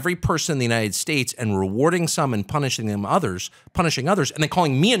of every person in the United States and rewarding some and punishing others, and then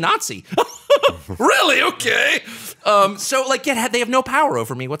calling me a Nazi. Really? Okay. So, like, yeah, they have no power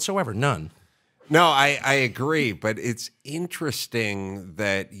over me whatsoever. None. No, I agree, but it's interesting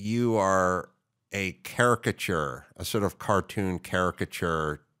that you are a caricature, a sort of cartoon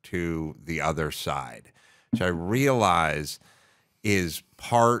caricature to the other side, which I realize is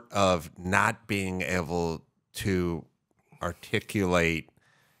part of not being able to articulate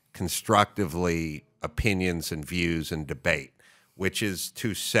constructively opinions and views and debate, which is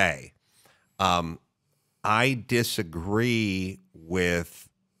to say, I disagree with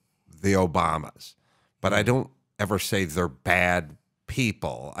the Obamas, but I don't ever say they're bad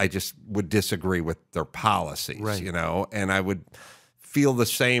people. I just would disagree with their policies, you know, and I would feel the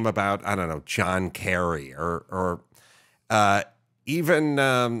same about, I don't know, John Kerry or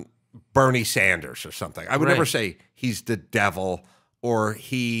even Bernie Sanders or something. I would never say he's the devil or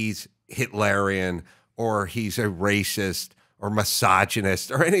he's Hitlerian or he's a racist or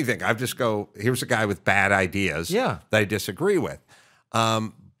misogynist or anything. I just go, here's a guy with bad ideas that I disagree with.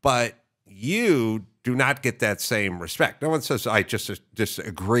 But you do not get that same respect. No one says, I just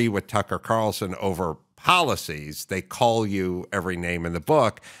disagree with Tucker Carlson over policies. They call you every name in the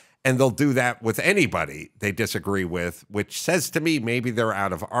book, and they'll do that with anybody they disagree with, which says to me maybe they're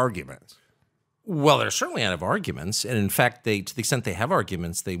out of arguments. Well, they're certainly out of arguments. And in fact, to the extent they have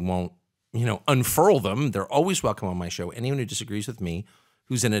arguments, they won't, unfurl them. They're always welcome on my show. Anyone who disagrees with me,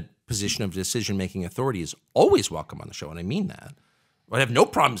 who's in a position of decision-making authority, is always welcome on the show, and I mean that. I have no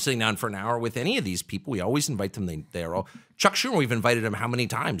problem sitting down for an hour with any of these people. We always invite them. They're all Chuck Schumer. We've invited him how many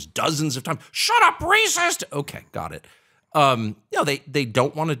times? Dozens of times. Shut up, racist. Okay, got it. They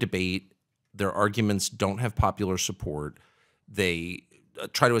don't want to debate. Their arguments don't have popular support. They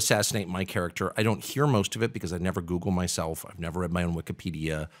try to assassinate my character. I don't hear most of it because I never Google myself. I've never read my own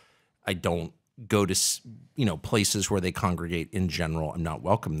Wikipedia. I don't go to places where they congregate in general. I'm not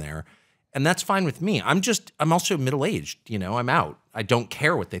welcome there. And that's fine with me. I'm also middle-aged, I'm out. I don't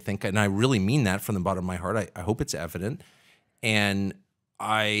care what they think, and I really mean that from the bottom of my heart. I hope it's evident. And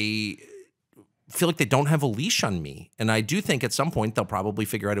I feel like they don't have a leash on me. And I do think at some point they'll probably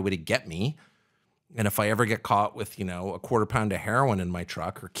figure out a way to get me. And if I ever get caught with, a quarter pound of heroin in my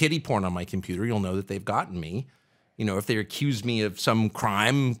truck or kiddie porn on my computer, you'll know that they've gotten me. If they accuse me of some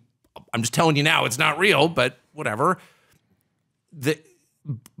crime, I'm just telling you now, it's not real, but whatever.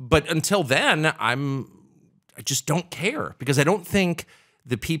 But until then, I just don't care because I don't think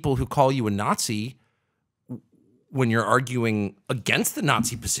the people who call you a Nazi when you're arguing against the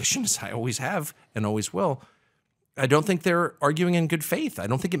Nazi position, as I always have and always will, I don't think they're arguing in good faith. I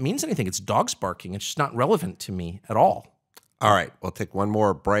don't think it means anything. It's dogs barking. It's just not relevant to me at all. All right, we'll take one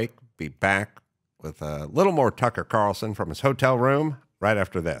more break. Be back with a little more Tucker Carlson from his hotel room right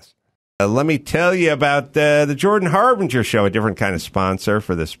after this. Let me tell you about the Jordan Harbinger Show, a different kind of sponsor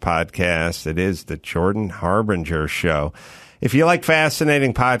for this podcast. It is the Jordan Harbinger Show. If you like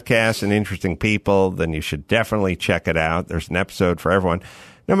fascinating podcasts and interesting people, then you should definitely check it out. There's an episode for everyone.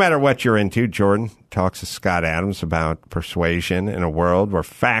 No matter what you're into, Jordan talks to Scott Adams about persuasion in a world where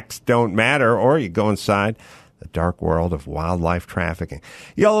facts don't matter, or you go inside the dark world of wildlife trafficking.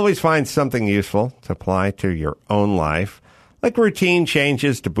 You'll always find something useful to apply to your own life, like routine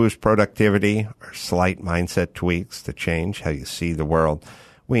changes to boost productivity or slight mindset tweaks to change how you see the world.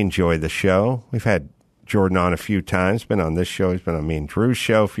 We enjoy the show. We've had Jordan on a few times, been on this show. He's been on me and Drew's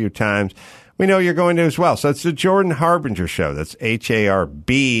show a few times. We know you're going to as well. So it's the Jordan Harbinger Show. That's Harb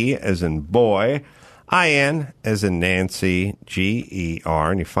as in boy, IN as in Nancy, GER.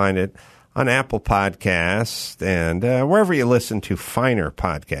 And you find it on Apple Podcasts and wherever you listen to finer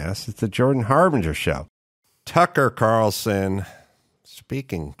podcasts. It's the Jordan Harbinger Show. Tucker Carlson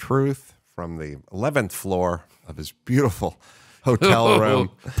speaking truth from the 11th floor of his beautiful hotel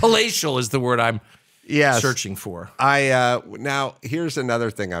room. Palatial is the word I'm searching for. Now, here's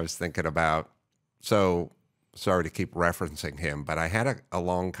another thing I was thinking about. So, sorry to keep referencing him, but I had a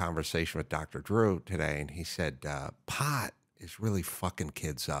long conversation with Dr. Drew today, and he said pot is really fucking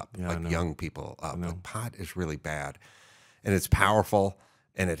kids up, young people up. Like, pot is really bad, and it's powerful,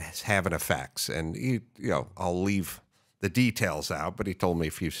 and it's having effects. And I'll leave the details out, but he told me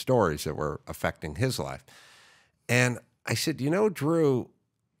a few stories that were affecting his life. And I said, Drew,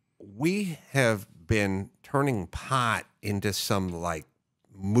 we have been turning pot into some like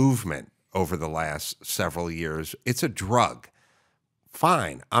movement over the last several years. It's a drug.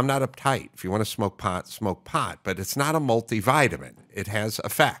 Fine. I'm not uptight. If you want to smoke pot, but it's not a multivitamin. It has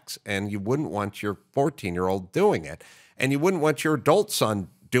effects, and you wouldn't want your 14-year-old doing it, and you wouldn't want your adult son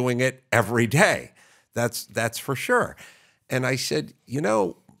doing it every day. That's for sure. And I said,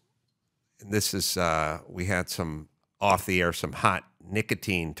 this is, we had some off the air, some hot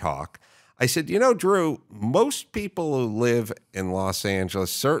nicotine talk. I said, Drew, most people who live in Los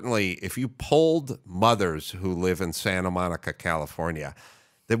Angeles, certainly if you polled mothers who live in Santa Monica, California,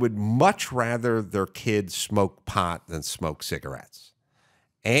 they would much rather their kids smoke pot than smoke cigarettes.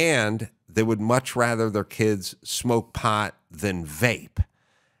 And they would much rather their kids smoke pot than vape.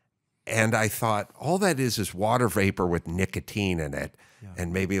 And I thought, all that is water vapor with nicotine in it,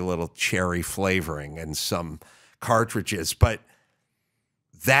 and maybe a little cherry flavoring and some cartridges. But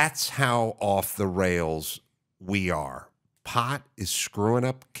that's how off the rails we are. Pot is screwing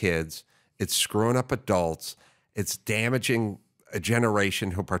up kids. It's screwing up adults. It's damaging a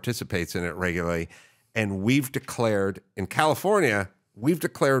generation who participates in it regularly. And we've declared, in California, we've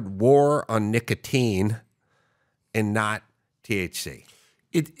declared war on nicotine and not THC.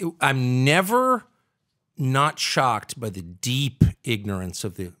 I'm never not shocked by the deep ignorance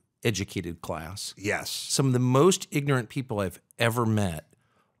of the educated class. Yes. Some of the most ignorant people I've ever met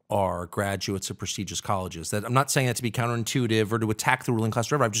are graduates of prestigious colleges. That I'm not saying that to be counterintuitive or to attack the ruling class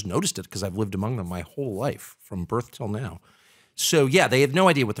or whatever. I've just noticed it because I've lived among them my whole life, from birth till now. So yeah, they have no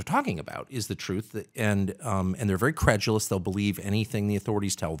idea what they're talking about, is the truth. And they're very credulous. They'll believe anything the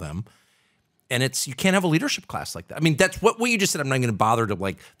authorities tell them. And you can't have a leadership class like that. I mean, that's what you just said. I'm not going to bother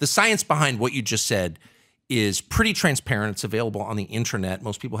to the science behind what you just said is pretty transparent. It's available on the internet.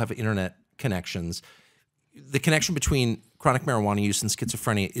 Most people have internet connections. The connection between chronic marijuana use and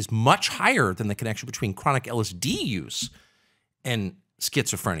schizophrenia is much higher than the connection between chronic LSD use and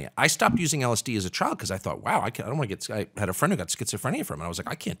schizophrenia. I stopped using LSD as a child because I thought, wow, I don't want to get. I had a friend who got schizophrenia from it. I was like,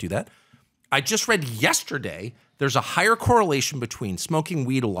 I can't do that. I just read yesterday there's a higher correlation between smoking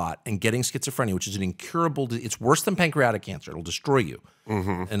weed a lot and getting schizophrenia, which is an incurable. It's worse than pancreatic cancer. It'll destroy you,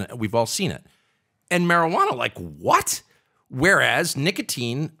 and we've all seen it. And marijuana, like what? Whereas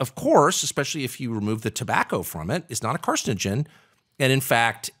nicotine, of course, especially if you remove the tobacco from it, is not a carcinogen. And in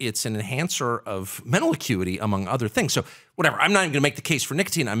fact, it's an enhancer of mental acuity, among other things. So whatever, I'm not even going to make the case for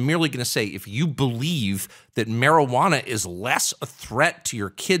nicotine. I'm merely going to say if you believe that marijuana is less a threat to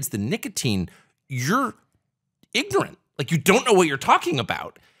your kids than nicotine, you're ignorant. Like you don't know what you're talking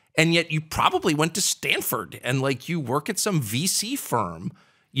about. And yet you probably went to Stanford and you work at some VC firm.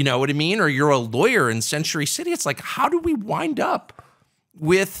 You know what I mean? Or you're a lawyer in Century City. It's like, how do we wind up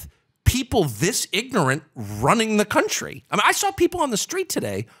with people this ignorant running the country? I mean, I saw people on the street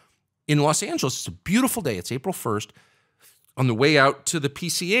today in Los Angeles. It's a beautiful day. It's April 1st. On the way out to the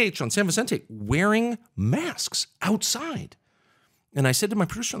PCH on San Vicente, wearing masks outside. And I said to my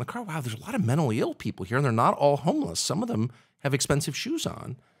producer in the car, wow, there's a lot of mentally ill people here, and they're not all homeless. Some of them have expensive shoes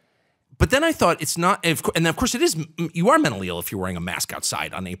on. But then I thought it's not, and of course it is, you are mentally ill if you're wearing a mask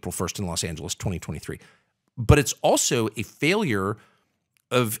outside on April 1st in Los Angeles, 2023. But it's also a failure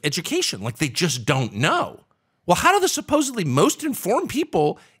of education. Like, they just don't know. Well, how do the supposedly most informed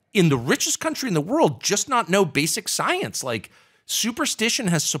people in the richest country in the world just not know basic science? Like, superstition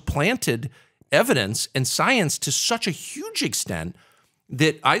has supplanted evidence and science to such a huge extent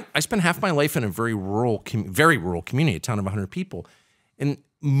that I spent half my life in a very rural community, a town of 100 people. And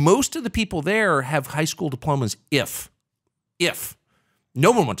most of the people there have high school diplomas if.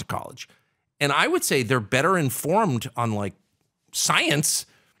 No one went to college. And I would say they're better informed on, like, science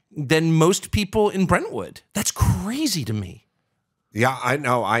than most people in Brentwood. That's crazy to me. Yeah, I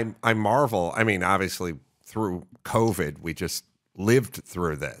know. I marvel. I mean, obviously, through COVID, we just lived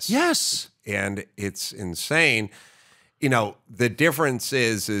through this. Yes. And it's insane. You know, the difference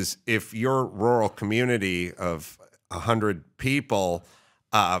is if your rural community of 100 people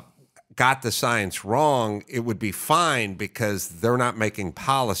got the science wrong, it would be fine because they're not making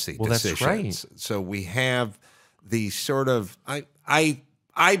policy decisions. That's right. So we have these sort of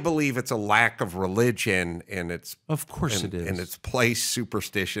I believe it's a lack of religion, and it's of course it is, and it's place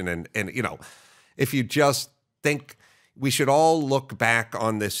superstition, and you know, if you just think we should all look back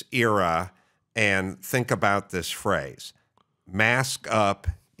on this era and think about this phrase, mask up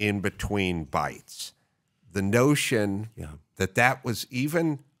in between bites. The notion that was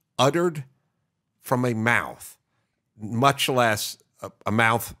even uttered from a mouth, much less a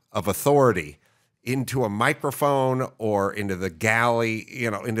mouth of authority, into a microphone or into the galley, you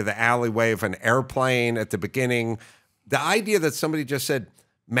know, into the alleyway of an airplane at the beginning. The idea that somebody just said,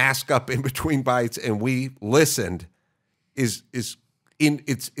 mask up in between bites, and we listened it's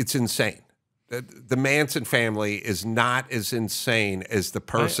insane. The Manson family is not as insane as the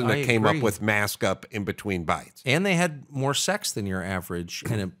person that came up with mask up in between bites. And they had more sex than your average,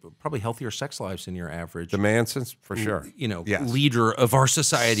 and probably healthier sex lives than your average. The Mansons, for sure. You know, leader of our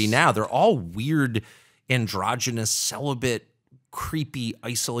society now. They're all weird, androgynous, celibate, creepy,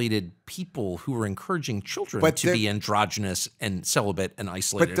 isolated people who are encouraging children to be androgynous and celibate and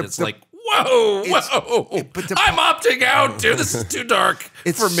isolated. It's like, whoa, I'm opting out, dude. This is too dark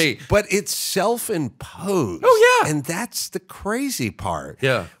for me. But it's self-imposed. Oh, yeah. And that's the crazy part.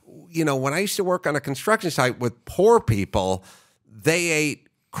 Yeah. You know, when I used to work on a construction site with poor people, they ate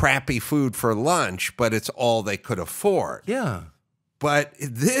crappy food for lunch, but it's all they could afford. Yeah. But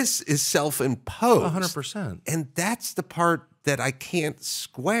this is self-imposed. 100%. And that's the part that I can't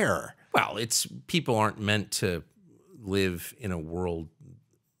square. Well, people aren't meant to live in a world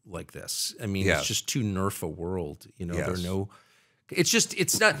like this. I mean, it's just too nerf a world. You know,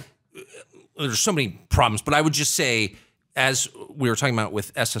 it's not, there's so many problems, but I would just say, as we were talking about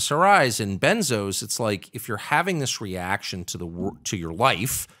with SSRIs and benzos, it's like, if you're having this reaction to your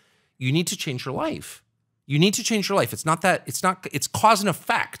life, you need to change your life. You need to change your life. It's cause and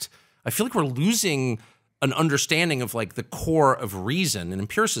effect. I feel like we're losing an understanding of, like, the core of reason and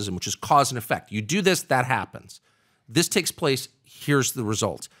empiricism, which is cause and effect. You do this, that happens. This takes place, here's the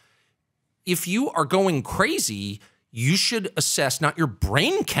result. If you are going crazy, you should assess not your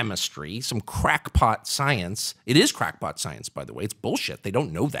brain chemistry, some crackpot science. It is crackpot science, by the way. It's bullshit. They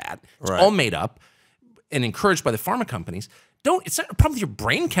don't know that. It's all made up and encouraged by the pharma companies. It's not a problem with your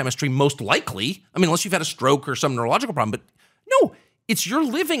brain chemistry, most likely. I mean, unless you've had a stroke or some neurological problem. But no, it's you're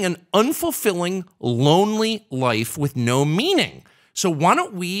living an unfulfilling, lonely life with no meaning. So why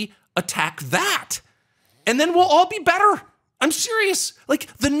don't we attack that? And then we'll all be better. I'm serious.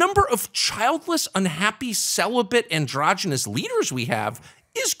 Like, the number of childless, unhappy, celibate, androgynous leaders we have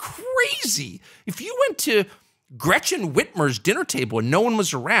is crazy. If you went to Gretchen Whitmer's dinner table and no one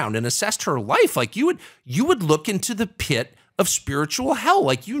was around and assessed her life, like, you would look into the pit of spiritual hell.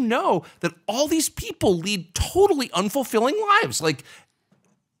 Like, you know that all these people lead totally unfulfilling lives. Like,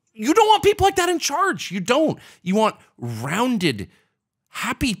 you don't want people like that in charge. You don't. You want rounded,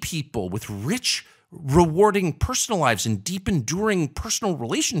 happy people with rich, rewarding personal lives and deep, enduring personal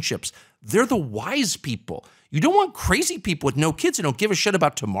relationships. They're the wise people. You don't want crazy people with no kids who don't give a shit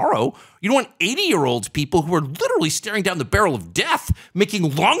about tomorrow. You don't want 80-year-old people who are literally staring down the barrel of death,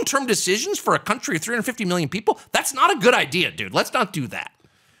 making long-term decisions for a country of 350 million people. That's not a good idea, dude. Let's not do that.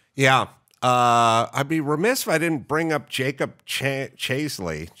 Yeah. I'd be remiss if I didn't bring up Jacob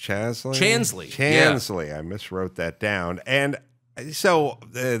Chansley. Chansley. I miswrote that down. And so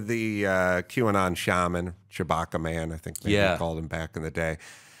the QAnon shaman, Chewbacca man, I think maybe they called him back in the day,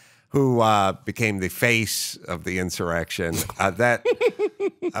 who became the face of the insurrection.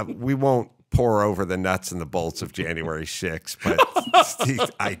 We won't pour over the nuts and the bolts of January 6th, but the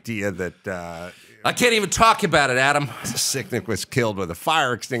idea that I can't even talk about it, Adam. Sicknick was killed with a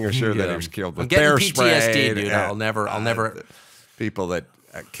fire extinguisher. Then he was killed with I'm getting bear PTSD, spray. dude. I'll never. People that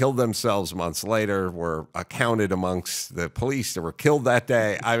killed themselves months later were counted amongst the police that were killed that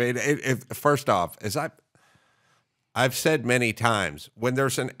day. I mean, first off, as I've said many times, when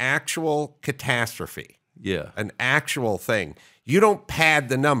there's an actual catastrophe, an actual thing, you don't pad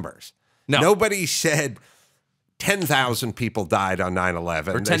the numbers. No. Nobody said 10,000 people died on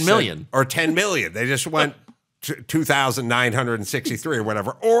 9/11. Or 10 million. Or 10 million. They just went 2,963 or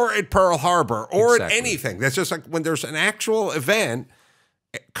whatever. Or at Pearl Harbor. Or at anything. That's just like when there's an actual event,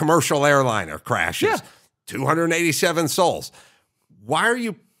 commercial airliner crashes, 287 souls. Why are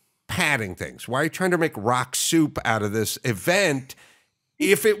you padding things? Why are you trying to make rock soup out of this event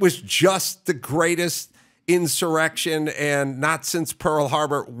if it was just the greatest insurrection and not since Pearl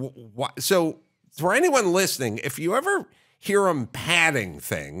Harbor? So for anyone listening, if you ever hear them padding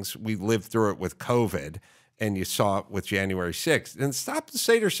things, we lived through it with COVID and you saw it with January 6th, then stop to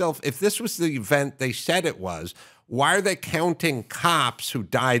say to yourself, if this was the event they said it was, why are they counting cops who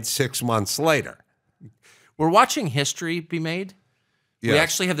died 6 months later? We're watching history be made. Yes. We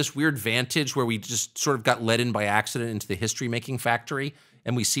actually have this weird vantage where we just sort of got led in by accident into the history-making factory,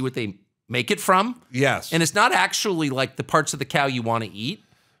 and we see what they make it from. Yes. And it's not actually like the parts of the cow you want to eat.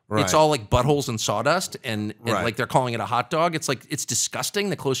 Right. It's all like buttholes and sawdust, and like they're calling it a hot dog. It's like, it's disgusting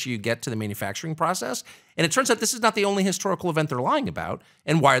the closer you get to the manufacturing process. And it turns out this is not the only historical event they're lying about.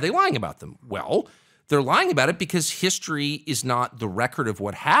 And why are they lying about them? Well, they're lying about it because history is not the record of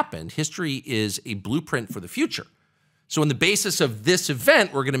what happened. History is a blueprint for the future. So on the basis of this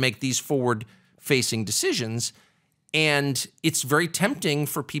event, we're going to make these forward-facing decisions. And it's very tempting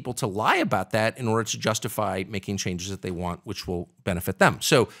for people to lie about that in order to justify making changes that they want, which will benefit them.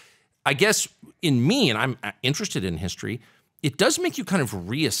 So I guess in me, and I'm interested in history, it does make you kind of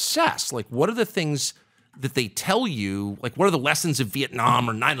reassess, like, what are the things that they tell you? Like, what are the lessons of Vietnam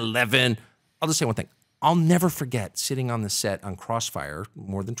or 9/11? I'll just say one thing. I'll never forget sitting on the set on Crossfire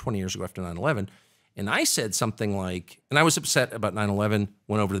more than 20 years ago after 9/11. And I said something like, and I was upset about 9/11,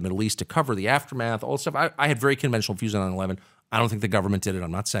 went over to the Middle East to cover the aftermath, all this stuff. I had very conventional views on 9/11. I don't think the government did it. I'm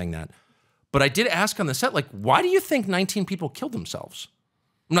not saying that. But I did ask on the set, like, why do you think 19 people killed themselves?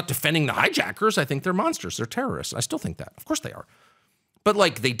 I'm not defending the hijackers. I think they're monsters. They're terrorists. I still think that. Of course they are. But,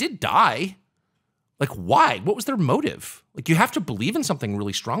 like, they did die. Like, why? What was their motive? Like, you have to believe in something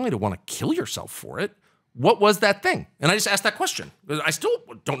really strongly to want to kill yourself for it. What was that thing? And I just asked that question. I still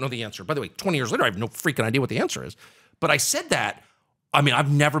don't know the answer. By the way, 20 years later, I have no freaking idea what the answer is. But I said that. I mean, I've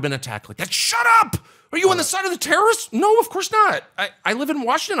never been attacked like that. Shut up! Are you on the side of the terrorists? No, of course not. I live in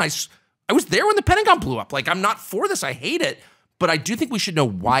Washington. I was there when the Pentagon blew up. Like, I'm not for this. I hate it. But I do think we should know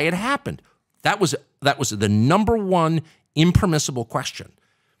why it happened. That was the number one impermissible question.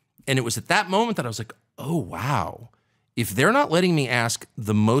 And it was at that moment that I was like, oh, wow. If they're not letting me ask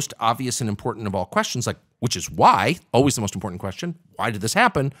the most obvious and important of all questions, like, which is why, always the most important question, why did this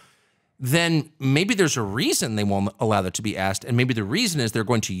happen? Then maybe there's a reason they won't allow that to be asked. And maybe the reason is they're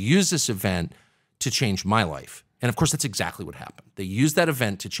going to use this event to change my life. And of course, that's exactly what happened. They used that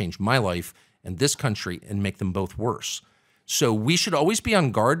event to change my life and this country and make them both worse. So we should always be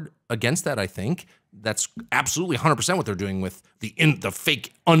on guard against that, I think. That's absolutely 100% what they're doing with the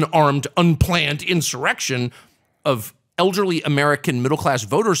fake, unarmed, unplanned insurrection of elderly American middle-class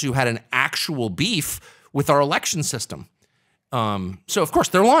voters who had an actual beef with our election system. So, of course,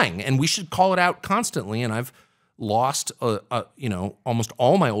 they're lying, and we should call it out constantly. And I've lost, almost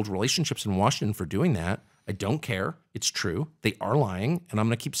all my old relationships in Washington for doing that. I don't care. It's true. They are lying, and I'm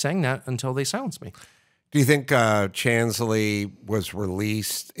going to keep saying that until they silence me. Do you think Chansley was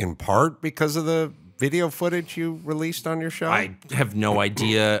released in part because of the video footage you released on your show? I have no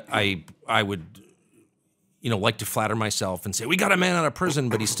idea. I would, like to flatter myself and say, we got a man out of prison,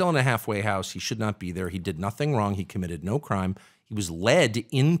 but he's still in a halfway house. He should not be there. He did nothing wrong. He committed no crime. He was led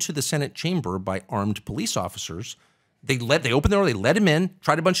into the Senate chamber by armed police officers. They opened the door, they let him in,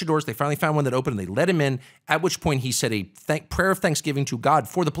 tried a bunch of doors. They finally found one that opened, and they let him in, at which point he said a prayer of thanksgiving to God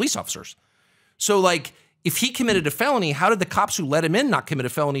for the police officers. So, like, if he committed a felony, how did the cops who let him in not commit a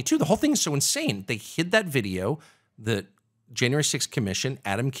felony too? The whole thing is so insane. They hid that video, the January 6th Commission,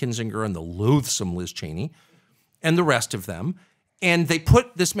 Adam Kinzinger and the loathsome Liz Cheney, and the rest of them, and they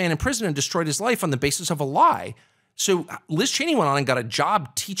put this man in prison and destroyed his life on the basis of a lie. So Liz Cheney went on and got a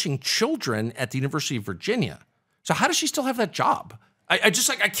job teaching children at the University of Virginia. So how does she still have that job? I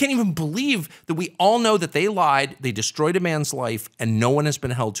can't even believe that we all know that they lied, they destroyed a man's life, and no one has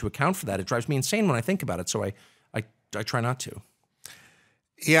been held to account for that. It drives me insane when I think about it, so I try not to.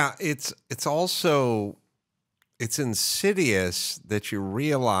 Yeah, it's also, it's insidious that you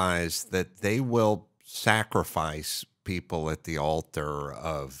realize that they will sacrifice people at the altar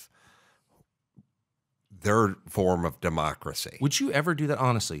of their form of democracy. Would you ever do that?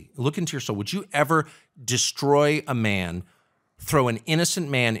 Honestly, look into your soul. Would you ever destroy a man, throw an innocent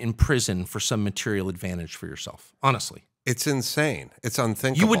man in prison for some material advantage for yourself? Honestly. It's insane. It's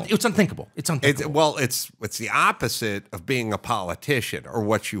unthinkable. It's unthinkable. It's unthinkable. It's the opposite of being a politician, or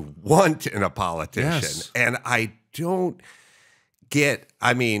what you want in a politician. Yes. And I don't get,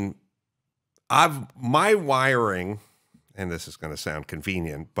 I mean, my wiring, and this is going to sound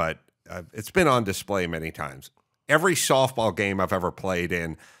convenient, but it's been on display many times. Every softball game I've ever played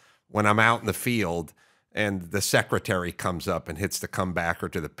in, when I'm out in the field and the secretary comes up and hits the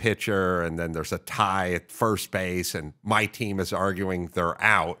comebacker to the pitcher, and then there's a tie at first base and my team is arguing they're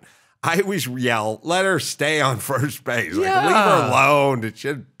out, I always yell, let her stay on first base. Like, leave her alone.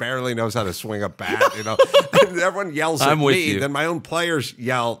 She barely knows how to swing a bat, you know. And everyone yells at me. Then my own players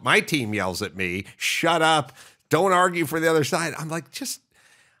yell, my team yells at me, shut up, don't argue for the other side. I'm like, just...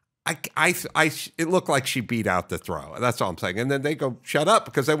 it looked like she beat out the throw. That's all I'm saying. And then they go, shut up,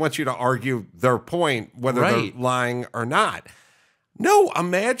 because they want you to argue their point, whether they're lying or not. No,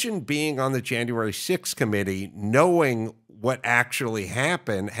 imagine being on the January 6th committee, knowing what actually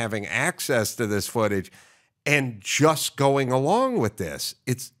happened, having access to this footage, and just going along with this.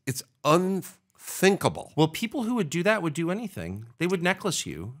 It's unthinkable. Well, people who would do that would do anything. They would necklace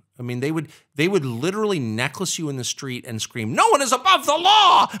you. I mean, they would literally necklace you in the street and scream, "No one is above the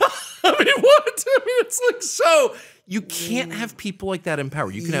law!" I mean, what? I mean, it's like, so you can't have people like that in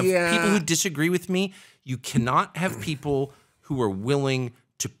power. You can have people who disagree with me. You cannot have people who are willing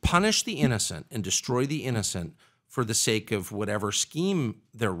to punish the innocent and destroy the innocent for the sake of whatever scheme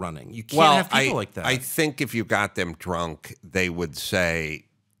they're running. You can't have people like that. I think if you got them drunk, they would say,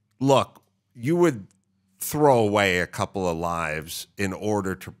 look, you would throw away a couple of lives in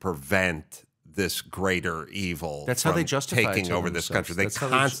order to prevent this greater evil. That's how they justify taking over this country. That's how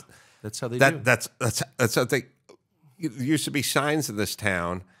they do. That's how they. There used to be signs in this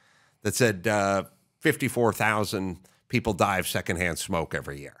town that said 54,000 people die of secondhand smoke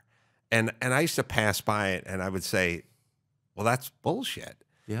every year, and I used to pass by it and I would say, well, that's bullshit.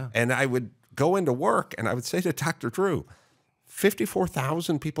 Yeah. And I would go into work and I would say to Dr. Drew,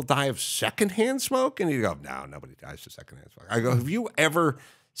 54,000 people die of secondhand smoke? And he'd go, no, nobody dies of secondhand smoke. I go, have you ever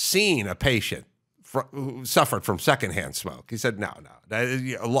seen a patient who suffered from secondhand smoke? He said, no.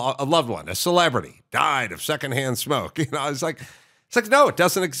 A loved one, a celebrity, died of secondhand smoke. You know, it's like, no, it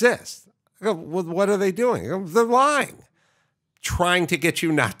doesn't exist. I go, well, what are they doing? I go, they're lying, trying to get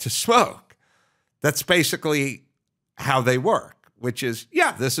you not to smoke. That's basically how they work, which is,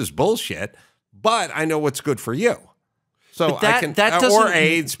 yeah, this is bullshit, but I know what's good for you. So or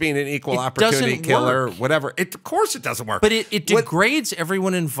AIDS being an equal opportunity killer, whatever. Of course it doesn't work. But it degrades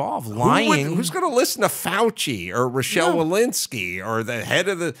everyone involved. Lying. Who's going to listen to Fauci or Rochelle Walensky or the head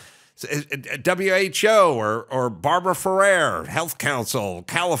of the WHO or Barbara Ferrer, Health Council,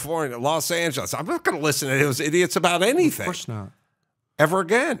 California, Los Angeles? I'm not going to listen to those idiots about anything. Of course not. Ever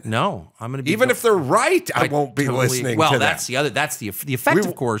again. No, I'm going to be... Even if they're right, I won't be listening to them. That's the other... That's the effect,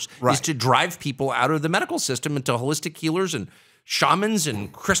 of course, is to drive people out of the medical system into holistic healers and shamans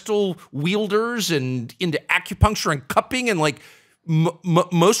and crystal wielders and into acupuncture and cupping, and like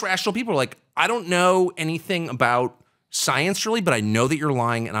most rational people are like, I don't know anything about science really, but I know that you're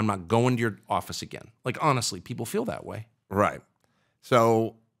lying and I'm not going to your office again. Like, honestly, people feel that way. Right.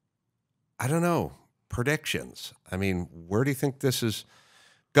 So, I don't know. Predictions. I mean, where do you think this is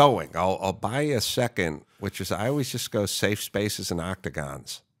going? I'll buy you a second, which is I always just go safe spaces and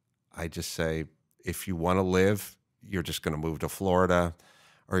octagons. I just say, if you want to live, you're just going to move to Florida,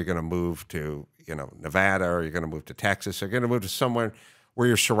 or you're going to move to, Nevada, or you're going to move to Texas, or you're going to move to somewhere where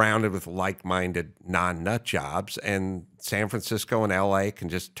you're surrounded with like-minded non-nut jobs, and San Francisco and LA can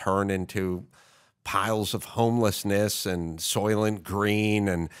just turn into piles of homelessness and Soylent Green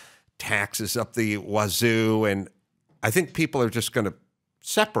and taxes up the wazoo. And I think people are just going to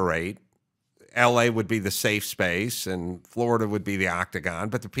separate. LA would be the safe space and Florida would be the octagon.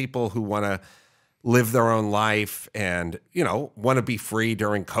 But the people who want to live their own life and, want to be free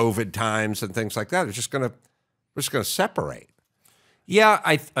during COVID times and things like that are just going to separate.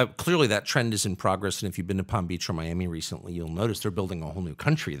 Yeah, clearly that trend is in progress. And if you've been to Palm Beach or Miami recently, you'll notice they're building a whole new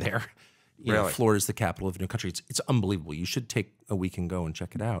country there. Florida's the capital of a new country. It's unbelievable. You should take a week and go and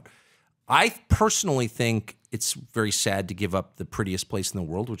check it out. I personally think it's very sad to give up the prettiest place in the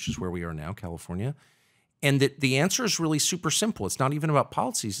world, which is where we are now, California. And that the answer is really super simple. It's not even about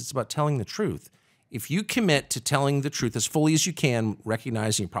policies. It's about telling the truth. If you commit to telling the truth as fully as you can,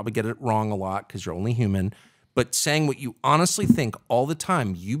 recognizing you probably get it wrong a lot because you're only human, but saying what you honestly think all the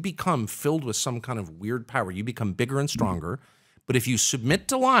time, you become filled with some kind of weird power. You become bigger and stronger. But if you submit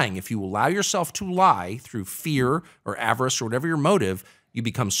to lying, if you allow yourself to lie through fear or avarice or whatever your motive, you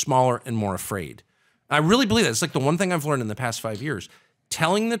become smaller and more afraid. I really believe that. It's like the one thing I've learned in the past 5 years.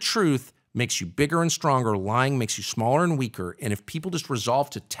 Telling the truth makes you bigger and stronger. Lying makes you smaller and weaker. And if people just resolve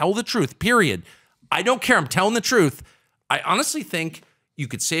to tell the truth, period, I don't care. I'm telling the truth. I honestly think you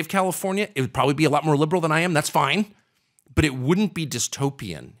could save California. It would probably be a lot more liberal than I am. That's fine. But it wouldn't be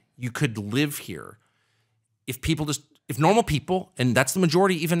dystopian. You could live here. If normal people, and that's the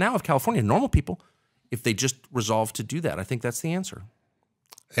majority even now of California, normal people, if they just resolve to do that, I think that's the answer.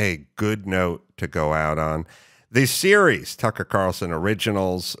 A good note to go out on. The series, Tucker Carlson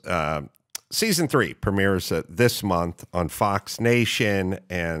Originals, Season 3 premieres this month on Fox Nation,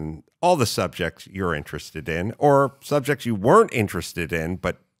 and all the subjects you're interested in, or subjects you weren't interested in,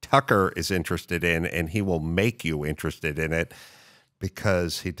 but Tucker is interested in, and he will make you interested in it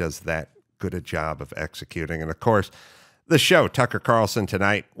because he does that good a job of executing. And, of course, the show, Tucker Carlson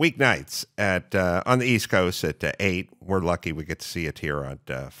Tonight, weeknights at on the East Coast at 8. We're lucky we get to see it here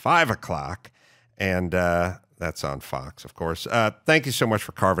at 5 o'clock, and that's on Fox, of course. Thank you so much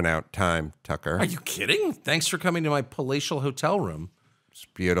for carving out time, Tucker. Are you kidding? Thanks for coming to my palatial hotel room. It's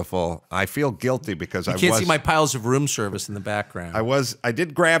beautiful. I feel guilty because you can't see my piles of room service in the background. I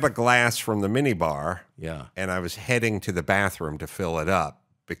did grab a glass from the minibar. Yeah. And I was heading to the bathroom to fill it up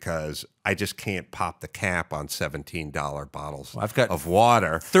because I just can't pop the cap on $17 bottles of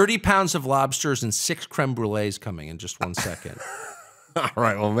water. 30 pounds of lobsters and 6 creme brulees coming in just 1 second. All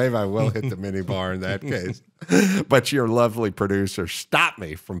right, well, maybe I will hit the minibar in that case. But your lovely producer stopped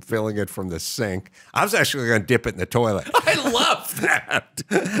me from filling it from the sink. I was actually going to dip it in the toilet. I love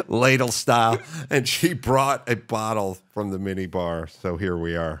that. Ladle style. And she brought a bottle from the minibar. So here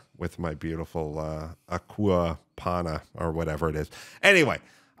we are with my beautiful Aqua Pana or whatever it is. Anyway,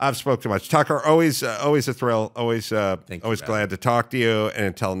 I've spoke too much. Tucker, always a thrill. Always glad to talk to you. And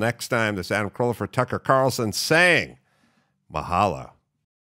until next time, this is Adam Carolla for Tucker Carlson saying mahalo.